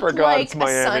Saturn look forgot like it's a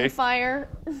Miami. Sunfire?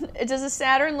 Does a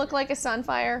Saturn look like a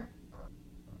Sunfire?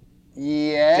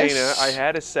 Yes. Dana, I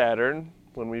had a Saturn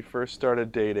when we first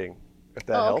started dating. If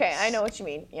that Oh, helps. okay, I know what you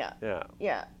mean. Yeah, Yeah.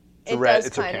 yeah. a It red- does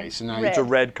it's a- kind okay, of so now red. It's a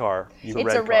red car.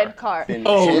 It's a red car.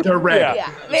 Oh, they're red. Yeah,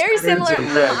 very similar.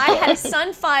 I had a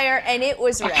Sunfire and it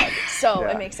was red, so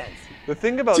Yeah. it makes sense. The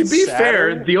thing about to be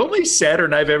Saturn, fair, the only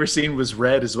Saturn I've ever seen was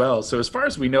red as well. So as far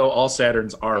as we know, all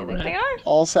Saturns are I think red. they are.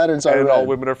 All Saturns are and red. all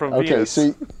women are from Okay, Venus.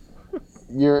 so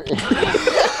you're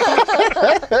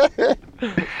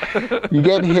you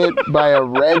get hit by a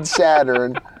red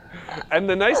Saturn. And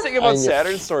the nice thing about And you-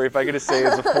 Saturn, sorry if I could just say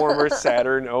as a former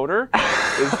Saturn owner,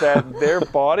 is that their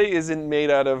body isn't made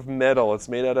out of metal. It's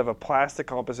made out of a plastic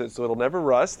composite, so it'll never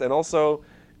rust. And also,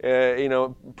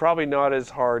 probably not as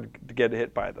hard to get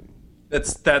hit by them.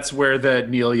 That's where the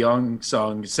Neil Young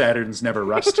song "Saturn's Never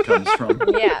Rust" comes from.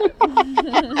 Yeah.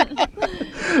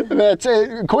 That's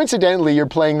coincidentally, you're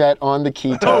playing that on the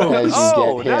keytar as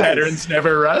you get hit. nice. Saturn's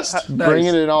Never Rust.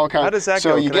 Bringing it all kind. How does that so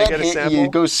go? you Can I get get a hit, sample? you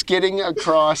go skidding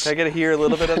across. Can I get to hear a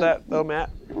little bit of that, though, Matt?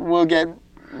 We'll get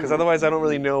Because otherwise I don't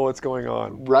really know what's going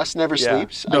on. Rust Never Yeah.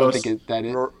 Sleeps. I No, don't think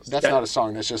that's not a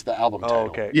song. That's just the album title. Oh,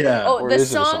 okay. Yeah. Oh, Or the is it a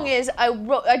song song? is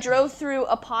I drove through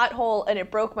a pothole and it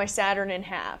broke my Saturn in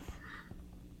half.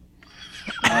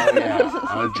 Oh, yeah.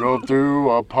 I drove through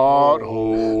a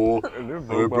pothole.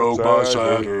 It broke my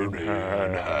Saturn in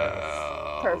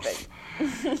half. Perfect.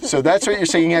 So that's what you're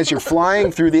saying as you're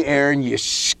flying through the air and you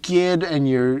skid and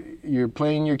you're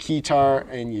playing your guitar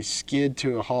and you skid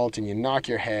to a halt and you knock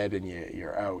your head and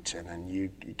you're out and then you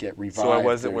get revived. So I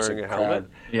wasn't There's wearing a crowd. helmet?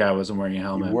 Yeah, I wasn't wearing a You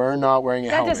helmet. were not wearing a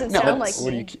That helmet. doesn't No, sound like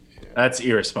what do me. That's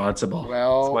irresponsible.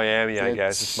 Well, It's Miami, I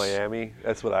guess. it's- It's Miami.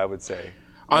 That's what I would say.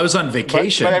 I was on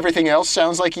vacation. But everything else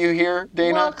sounds like you here,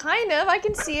 Dana? Well, kind of. I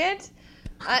can see it.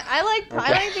 I like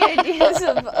the ideas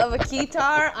of a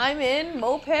guitar. I'm in.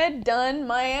 Moped, done.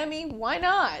 Miami, why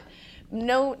not?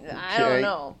 No, I Okay. don't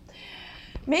know.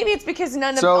 Maybe it's because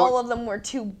So- all of them were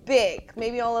too big.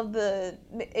 Maybe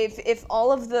if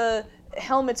all of the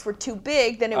helmets were too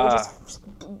big, then it would just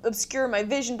obscure my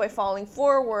vision by falling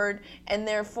forward, and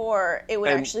therefore it would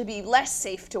And actually be less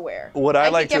safe to wear. What I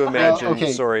could like get to behind imagine, Well,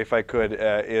 okay. sorry if I could,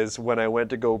 is when I went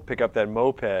to go pick up that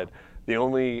moped, the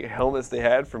only helmets they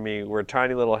had for me were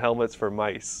tiny little helmets for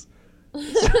mice.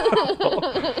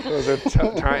 Those are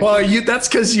tiny. Well, that's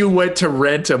because you went to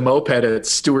rent a moped at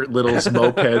Stuart Little's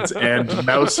Mopeds and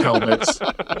Mouse Helmets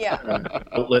Yeah.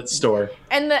 outlet store.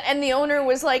 And the owner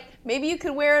was like, maybe you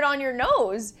could wear it on your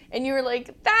nose, and you were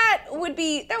like, that would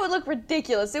look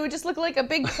ridiculous. It would just look like a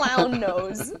big clown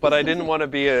nose. But I didn't want to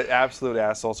be an absolute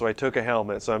asshole, so I took a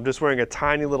helmet. So I'm just wearing a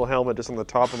tiny little helmet just on the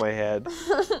top of my head.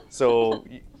 So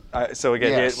I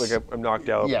get Yes. hit, like I'm knocked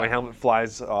out. Yeah. My helmet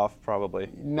flies off probably.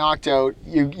 Knocked out.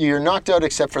 You're knocked out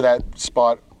except for that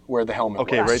spot where the helmet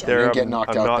Okay, was. right there. You I'm, get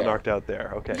knocked I'm out not there. knocked out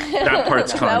there. Okay, That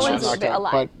part's That one's conscious. a bit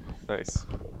alive. But nice.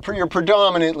 you're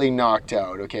predominantly knocked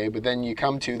out, okay? But then you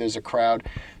come to, there's a crowd,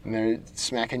 and they're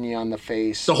smacking you on the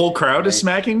face. The whole crowd is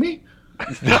smacking me?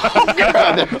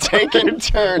 They're taking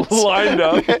turns. Lined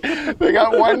up. They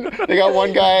got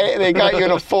one guy, they got you in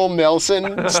a full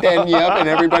Nelson, standing you up, and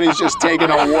everybody's just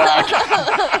taking a whack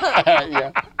at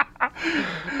you.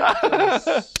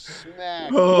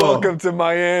 Smack. Oh, Welcome to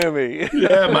Miami.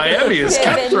 yeah, Miami is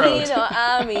cutthroat. Bienvenido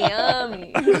a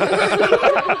Miami.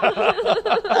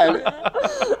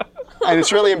 And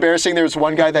it's really embarrassing. There was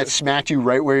one guy that smacked you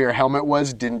right where your helmet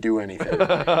was, didn't do anything.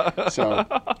 So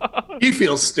He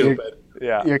feels stupid.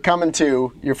 Yeah. you're coming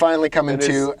to, you're finally coming And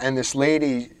to, and this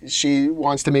lady, she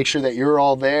wants to make sure that you're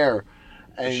all there.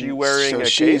 And Is she wearing so a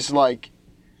she's cape? like,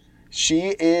 she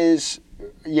is,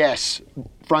 yes,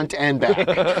 front and back,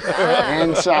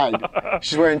 and side.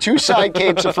 She's wearing two side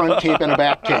capes, a front cape, and a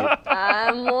back cape.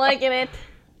 I'm liking it.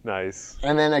 Nice.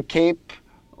 And then a cape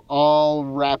all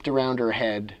wrapped around her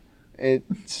head.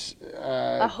 It's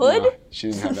A hood? no,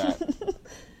 she didn't have that.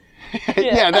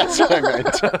 Yeah, that's what I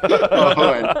meant. A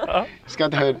hood. She's got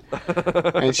the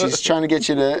hood, and she's trying to get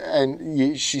you to.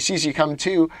 And she sees you come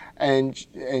too, and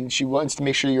she wants to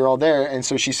make sure you're all there. And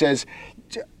so she says,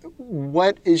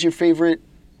 "What is your favorite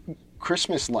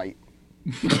Christmas light?"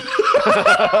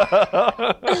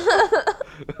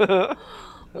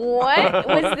 What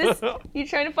was this? You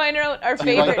trying to find out our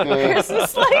you like favorite the-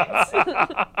 Christmas lights?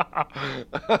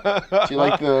 Do you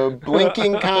like the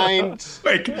blinking kind?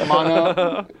 Like,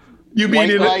 Mono. you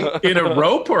mean White light? in a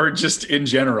rope or just in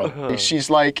general? She's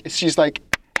like,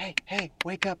 hey,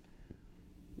 wake up.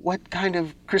 What kind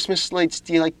of Christmas lights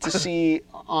do you like to see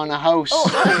on a house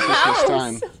at Christmas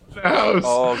time? House.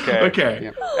 Oh, okay. Okay.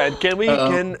 Yep.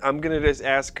 And I'm gonna just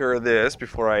ask her this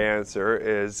before I answer: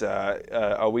 is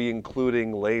are we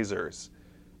including lasers?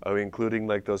 Are we including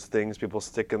like those things people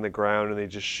stick in the ground and they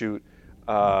just shoot?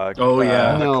 Oh,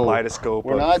 yeah. A No, kaleidoscope.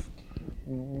 We're not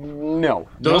No.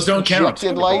 Those don't count.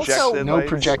 Projected lights. Also, No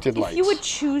projected If lights. you would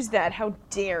choose that, how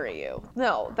dare you?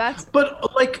 No, that's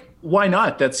But like, why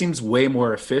not? That seems way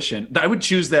more efficient. I would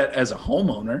choose that as a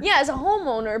homeowner. as a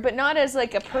homeowner, but not as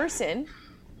like a person.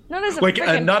 Not as a Like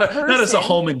freaking not as a person.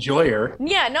 home enjoyer.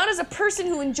 Yeah, not as a person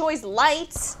who enjoys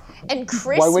lights and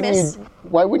Christmas.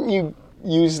 Why wouldn't you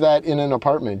use that in an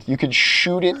apartment? You could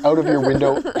shoot it out of your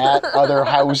window at other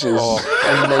houses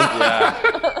and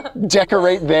then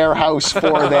decorate their house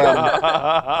for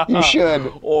them. You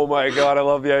should. Oh my God, I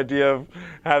love the idea of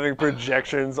having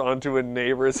projections onto a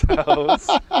neighbor's house.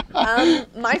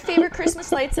 My favorite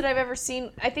Christmas lights that I've ever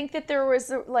seen, I think that there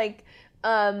was like,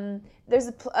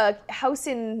 there's a house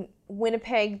in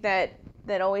Winnipeg that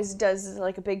always does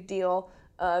like a big deal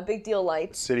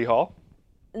lights. City Hall?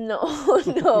 No.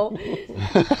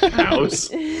 House.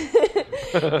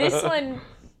 This one,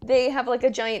 they have like a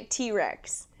giant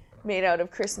T-Rex made out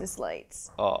of Christmas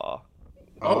lights. Aw.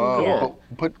 Oh,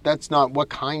 But that's not what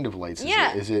kind of lights is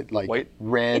Yeah. it? Is it like White?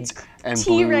 red It's and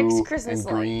T-Rex blue Christmas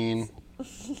and green?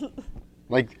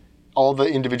 Like all the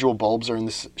individual bulbs are in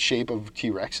the shape of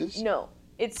T-Rexes? No,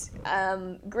 it's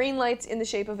green lights in the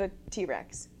shape of a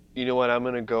T-Rex. You know what? I'm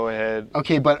going to go ahead.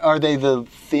 Okay, but are they the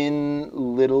thin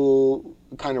little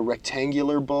kind of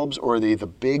rectangular bulbs, or are they the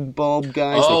big bulb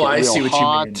guys? Oh, that get I real see what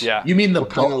hot? you mean. Yeah. You mean the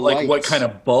kind of like what lights? kind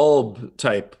of bulb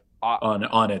type on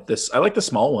it? I like the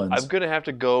small ones. I'm going to have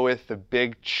to go with the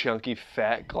big, chunky,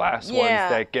 fat glass Yeah.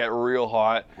 ones that get real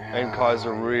hot and cause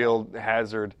a real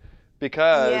hazard.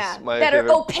 Because my that favorite...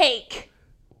 are opaque.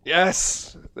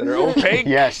 Yes! That are opaque.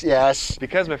 Yes.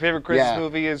 Because my favorite Christmas Yeah.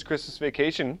 movie is Christmas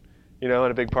Vacation. You know,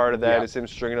 and a big part of that Yeah. is him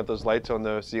stringing up those lights on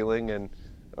the ceiling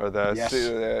or the, Yes.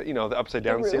 the upside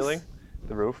down roof. ceiling.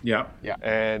 The roof. Yeah.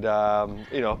 And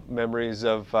memories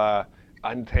of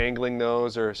untangling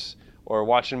those or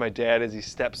watching my dad as he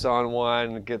steps on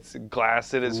one, gets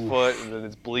glass at his foot, and then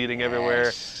it's bleeding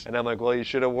everywhere. And I'm like, well, you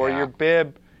should have wore your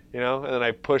bib, and then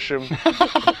I push him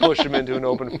into an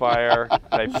open fire,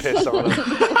 and I piss on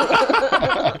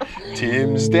him.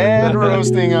 Tim's dead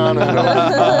roasting on an open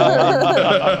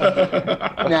fire.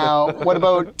 Now, what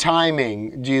about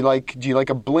timing? Do you like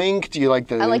a blink? Do you like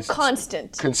the I like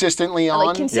constant. consistently I on?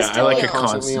 like consistently I like a on.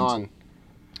 Constantly constant.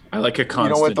 on. I like a You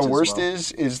constant. know what the as worst well.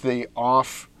 is the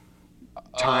off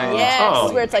time. Yes,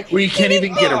 Oh. where it's like Where you can't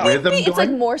even get a rhythm It's like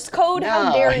going? Morse code. How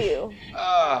No. dare you?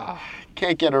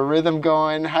 Can't get a rhythm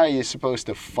going. How are you supposed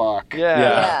to fuck?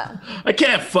 Yeah. I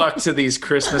can't fuck to these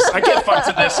Christmas. I can't fuck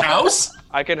to this house.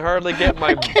 I can hardly get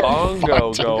my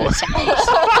bongo going.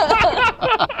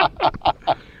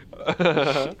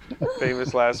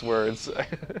 Famous last words.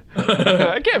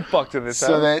 I can't fuck to this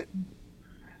house.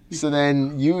 So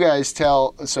then you guys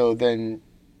tell. So then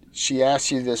she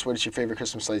asks you this. What is your favorite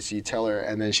Christmas lights? You tell her,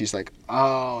 and then she's like,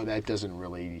 "Oh, that doesn't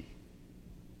really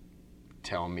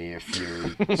tell me if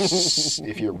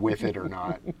you're with it or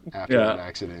not after Yeah. that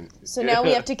accident." So now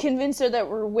we have to convince her that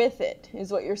we're with it,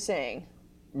 is what you're saying.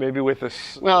 Maybe with a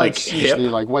Well, Like it's usually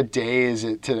hip? like, what day is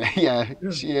it today?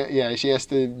 She has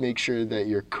to make sure that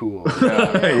you're cool,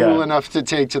 Yeah. cool enough to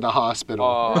take to the hospital.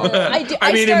 I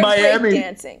mean, in start Miami-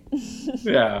 breakdancing.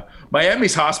 Yeah.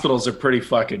 Miami's hospitals are pretty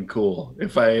fucking cool.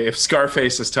 If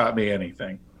Scarface has taught me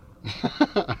anything.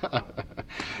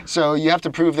 So you have to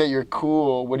prove that you're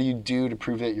cool. What do you do to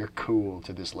prove that you're cool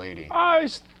to this lady? I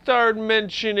start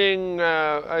mentioning,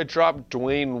 I dropped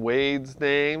Dwayne Wade's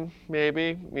name,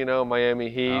 maybe. Miami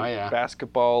Heat, Oh, yeah.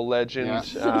 basketball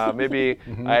legend. Maybe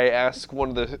I ask one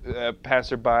of the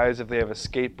passerbys if they have a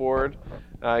skateboard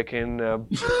I can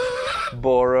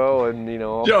borrow and,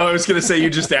 No, I was going to say you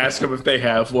just ask them if they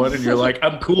have one, and you're like,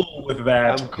 I'm cool with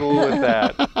that. I'm cool with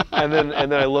that. And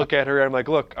then I look at her and I'm like,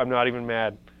 look, I'm not even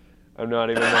mad. I'm not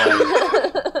even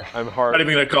mad. I'm hard. not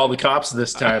even going to call the cops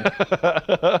this time.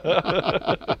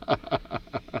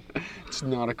 It's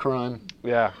not a crime.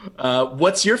 Yeah.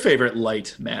 What's your favorite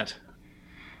light, Matt?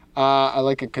 I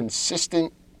like a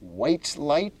consistent white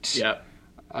light. Yeah.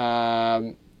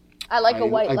 I like a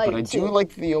white light but I too. do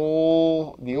like the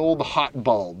old hot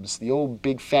bulbs, the old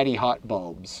big fatty hot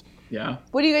bulbs. Yeah.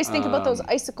 What do you guys think about those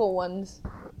icicle ones?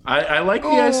 I like the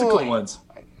icicle ones.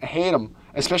 I hate them,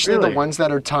 especially Really? the ones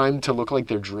that are timed to look like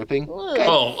they're dripping.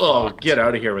 Oh, get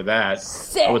out of here with that.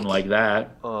 Sick. I wouldn't like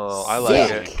that. Oh, I like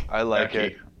Sick. it. I like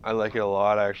Yucky. it. I like it a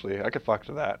lot, actually. I could fuck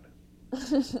to that.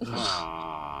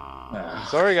 Ah,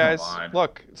 Sorry, guys. come on.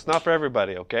 Look, it's not for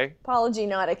everybody, okay? Apology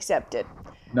not accepted.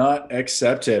 Not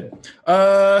accepted.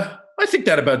 I think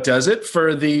that about does it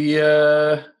for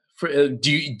the.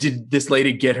 Did this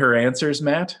lady get her answers,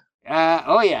 Matt?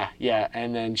 Oh yeah.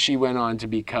 And then she went on to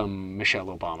become Michelle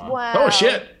Obama. Wow. Oh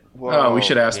shit! Whoa, Oh, we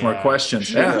should ask more yeah.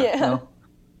 questions. Yeah. Yeah. Well,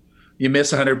 You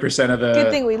miss 100% of the Good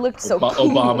thing we looked so cool.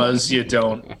 Obamas you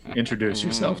don't introduce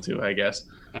yourself to, I guess.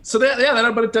 So that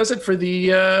about it does it for the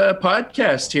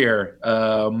podcast here.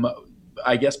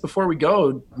 I guess before we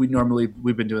go, we've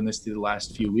been doing this through the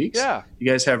last few weeks. Yeah. You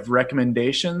guys have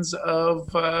recommendations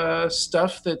of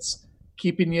stuff that's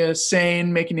keeping you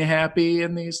sane, making you happy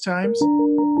in these times?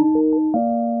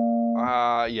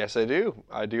 Yes, I do.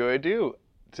 I do.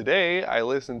 Today, I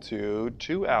listened to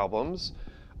 2 albums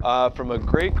from a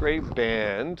great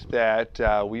band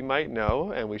that we might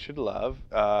know and we should love,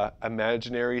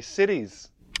 Imaginary Cities.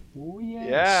 Oh, yes.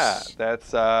 Yeah,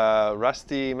 that's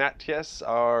Rusty Matthias,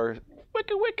 our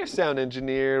wicked sound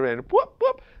engineer and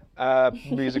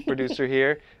music producer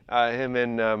here. Him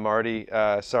and Marty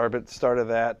Sarbit started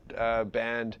that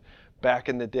band back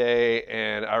in the day,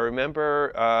 and I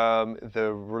remember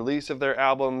the release of their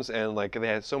albums, and like they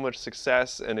had so much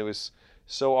success, and it was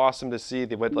so awesome to see.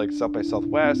 They went like South by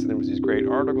Southwest, and there was these great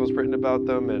articles written about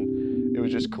them, and it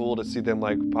was just cool to see them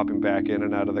like popping back in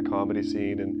and out of the comedy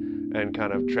scene and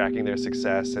kind of tracking their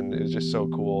success, and it was just so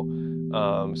cool.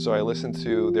 So I listened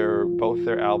to both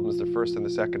their albums, the first and the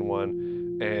second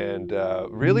one, and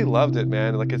really loved it,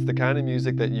 man. Like it's the kind of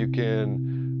music that you can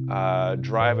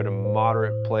drive at a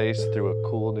moderate pace through a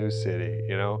cool new city,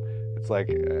 you know? It's like,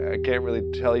 I can't really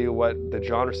tell you what the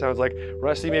genre sounds like.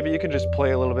 Rusty, maybe you can just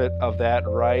play a little bit of that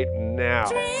right now.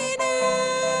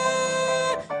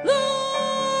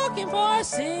 Looking for a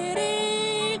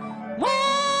city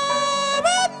where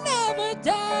we'll never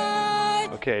die.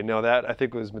 Okay, no, that I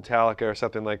think was Metallica or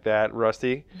something like that.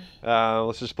 Rusty,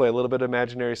 let's just play a little bit of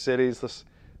Imaginary Cities.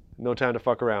 No time to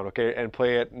fuck around, okay? And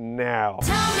play it now.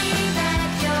 Tell me that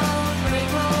you'll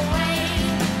break away.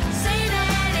 Say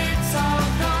that it's all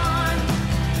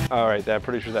gone. All right, I'm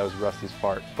pretty sure that was Rusty's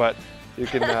part, but you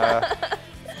can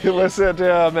you listen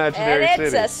to Imaginary And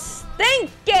Cities. it's a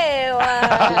stinky one.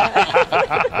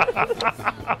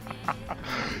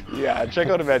 Yeah, check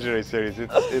out Imaginary Cities.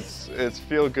 It's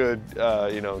feel good.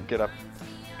 Get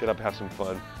up, have some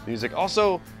fun. Music.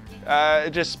 Also,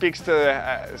 it just speaks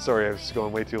to. Sorry, I was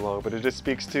going way too long, but it just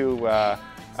speaks to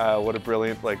what a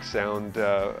brilliant like sound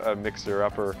mixer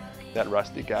upper that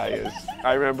Rusty guy is.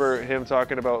 I remember him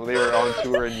talking about they were on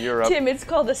tour in Europe. Tim, it's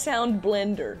called a sound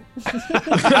blender.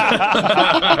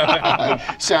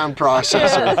 Sound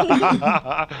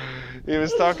processor. He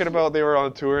was talking about they were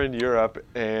on tour in Europe,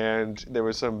 and there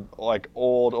was some like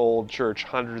old church,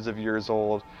 hundreds of years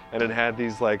old, and it had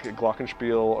these like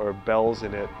glockenspiel or bells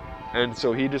in it. And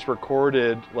so he just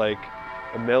recorded like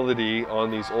a melody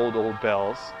on these old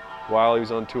bells while he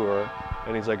was on tour.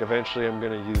 And he's like, eventually I'm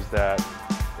gonna use that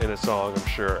in a song, I'm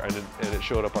sure. And it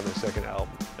showed up on their second album.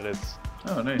 And it's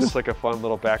just like a fun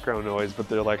little background noise, but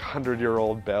they're like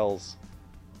 100-year-old bells.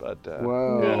 But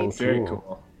Whoa, Yeah, very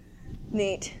cool.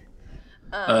 Neat.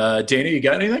 Dana, you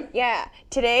got anything? Yeah.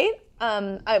 Today,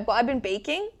 I've been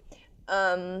baking.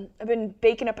 I've been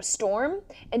baking up a storm,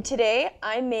 and today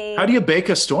I made How do you bake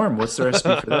a storm? What's the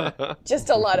recipe for that? just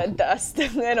a lot of dust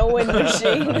and a wind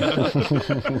machine.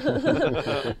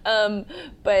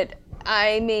 But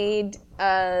I made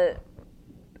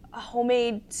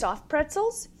homemade soft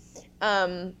pretzels.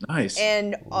 Nice.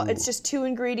 And it's just 2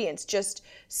 ingredients, just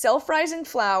self-rising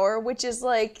flour, which is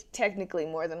like technically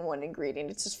more than 1 ingredient.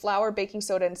 It's just flour, baking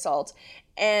soda, and salt,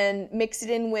 and mix it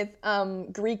in with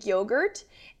Greek yogurt,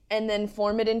 and then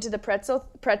form it into the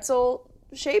pretzel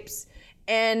shapes,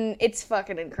 and it's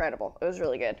fucking incredible. It was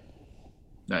really good.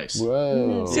 Nice.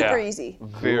 Whoa. Super easy.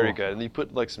 Very good. And you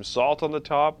put like some salt on the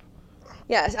top.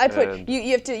 Yes, I put And-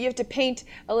 you have to paint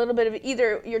a little bit of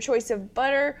either your choice of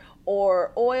butter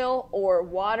or oil or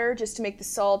water just to make the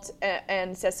salt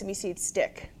and sesame seeds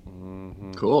stick.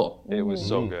 Cool. It was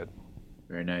so good.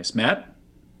 Very nice. Matt?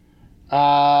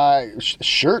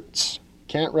 Shirts.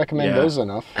 Can't recommend Yeah. those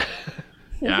enough.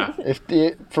 Yeah. If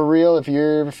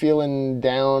you're feeling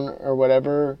down or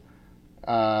whatever,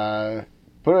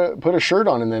 put a shirt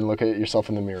on and then look at yourself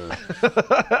in the mirror.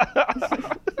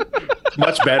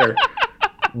 Much better.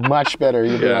 Much better.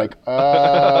 You'll be Yeah. like,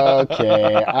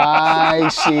 okay, I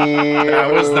see.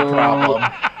 That was the problem.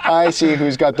 I see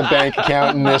who's got the bank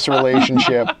account in this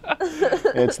relationship.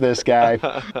 It's this guy.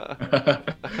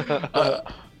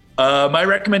 My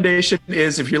recommendation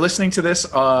is if you're listening to this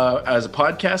as a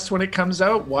podcast when it comes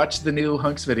out, watch the new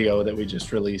Hunks video that we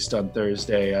just released on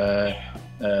Thursday.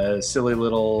 A silly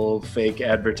little fake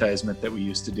advertisement that we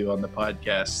used to do on the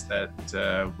podcast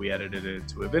that we edited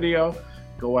into a video.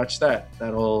 Go watch that.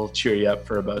 That'll cheer you up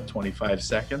for about 25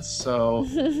 seconds. So,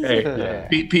 hey,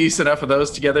 piece enough of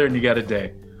those together and you got a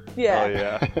day. Yeah. Oh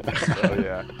yeah. Oh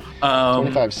yeah.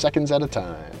 25 seconds at a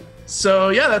time. So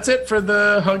yeah, that's it for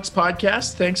the Hunks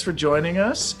podcast. Thanks for joining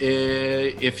us.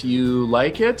 If you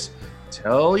like it,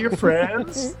 tell your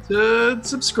friends to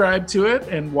subscribe to it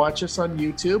and watch us on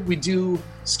YouTube. We do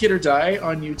Skid or Die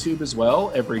on YouTube as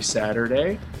well every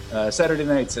Saturday. Saturday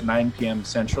nights at 9 p.m.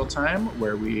 Central Time,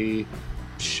 where we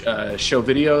show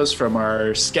videos from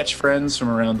our sketch friends from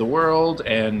around the world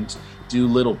and do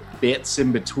little bits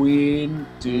in between.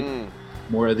 Do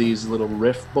more of these little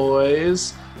riff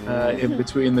boys in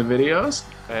between the videos.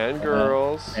 And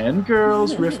girls.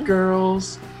 Riff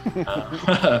girls.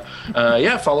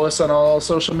 Follow us on all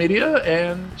social media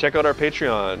and check out our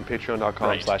Patreon,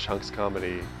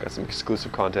 patreon.com/hunkscomedy. Got some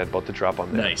exclusive content about to drop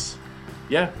on there. Nice.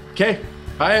 Yeah. Okay.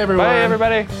 Bye, everyone. Bye,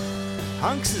 everybody.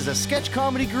 Hunks is a sketch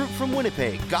comedy group from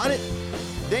Winnipeg. Got it?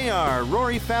 They are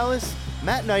Rory Fallis,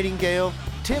 Matt Nightingale,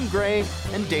 Tim Gray,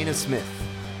 and Dana Smith.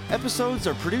 Episodes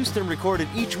are produced and recorded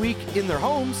each week in their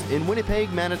homes in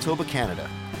Winnipeg, Manitoba, Canada.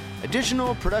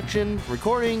 Additional production,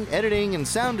 recording, editing, and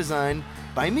sound design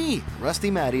by me, Rusty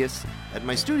Mattias, at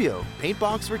my studio,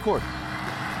 Paintbox Recording.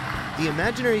 The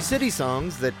imaginary city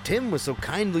songs that Tim was so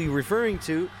kindly referring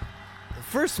to, the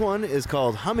first one is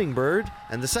called Hummingbird,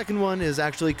 and the second one is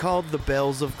actually called The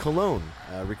Bells of Cologne,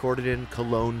 recorded in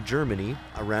Cologne, Germany,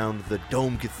 around the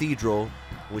Dome Cathedral,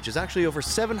 which is actually over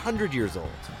 700 years old.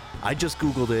 I just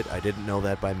Googled it, I didn't know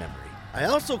that by memory. I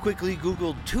also quickly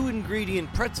Googled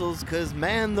 2-ingredient pretzels because,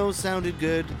 man, those sounded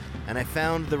good, and I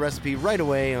found the recipe right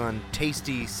away on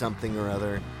Tasty something or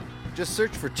other. Just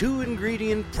search for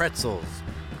 2-ingredient pretzels.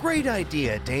 Great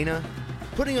idea, Dana.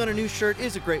 Putting on a new shirt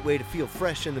is a great way to feel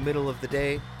fresh in the middle of the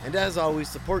day, and as always,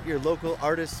 support your local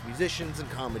artists, musicians,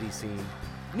 and comedy scene.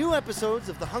 New episodes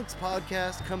of the Hunks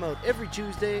podcast come out every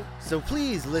Tuesday, so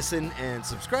please listen and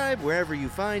subscribe wherever you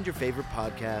find your favorite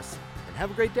podcasts. And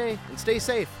have a great day and stay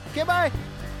safe. Okay, bye!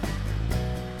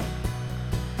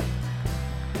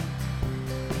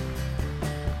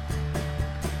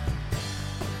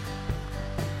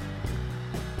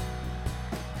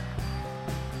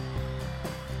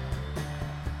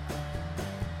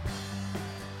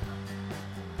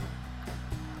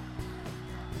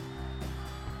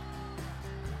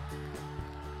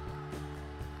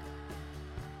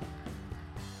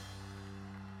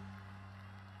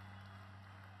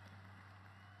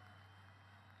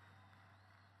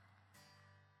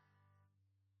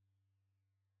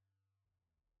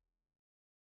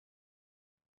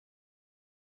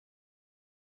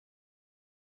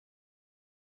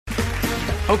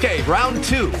 Okay, round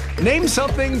 2. Name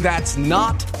something that's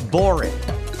not boring.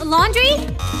 A laundry?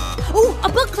 Ooh, a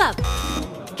book club.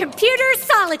 Computer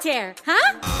solitaire,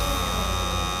 huh?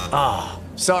 Ah,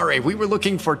 sorry, we were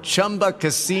looking for Chumba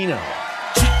Casino.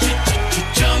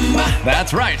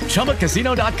 That's right,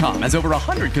 ChumbaCasino.com has over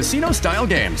 100 casino-style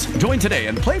games. Join today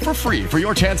and play for free for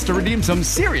your chance to redeem some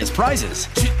serious prizes.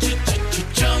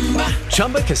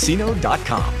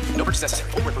 ChumbaCasino.com. No purchase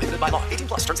necessary. Void where prohibited by law. 18+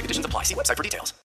 terms and conditions apply. See website for details.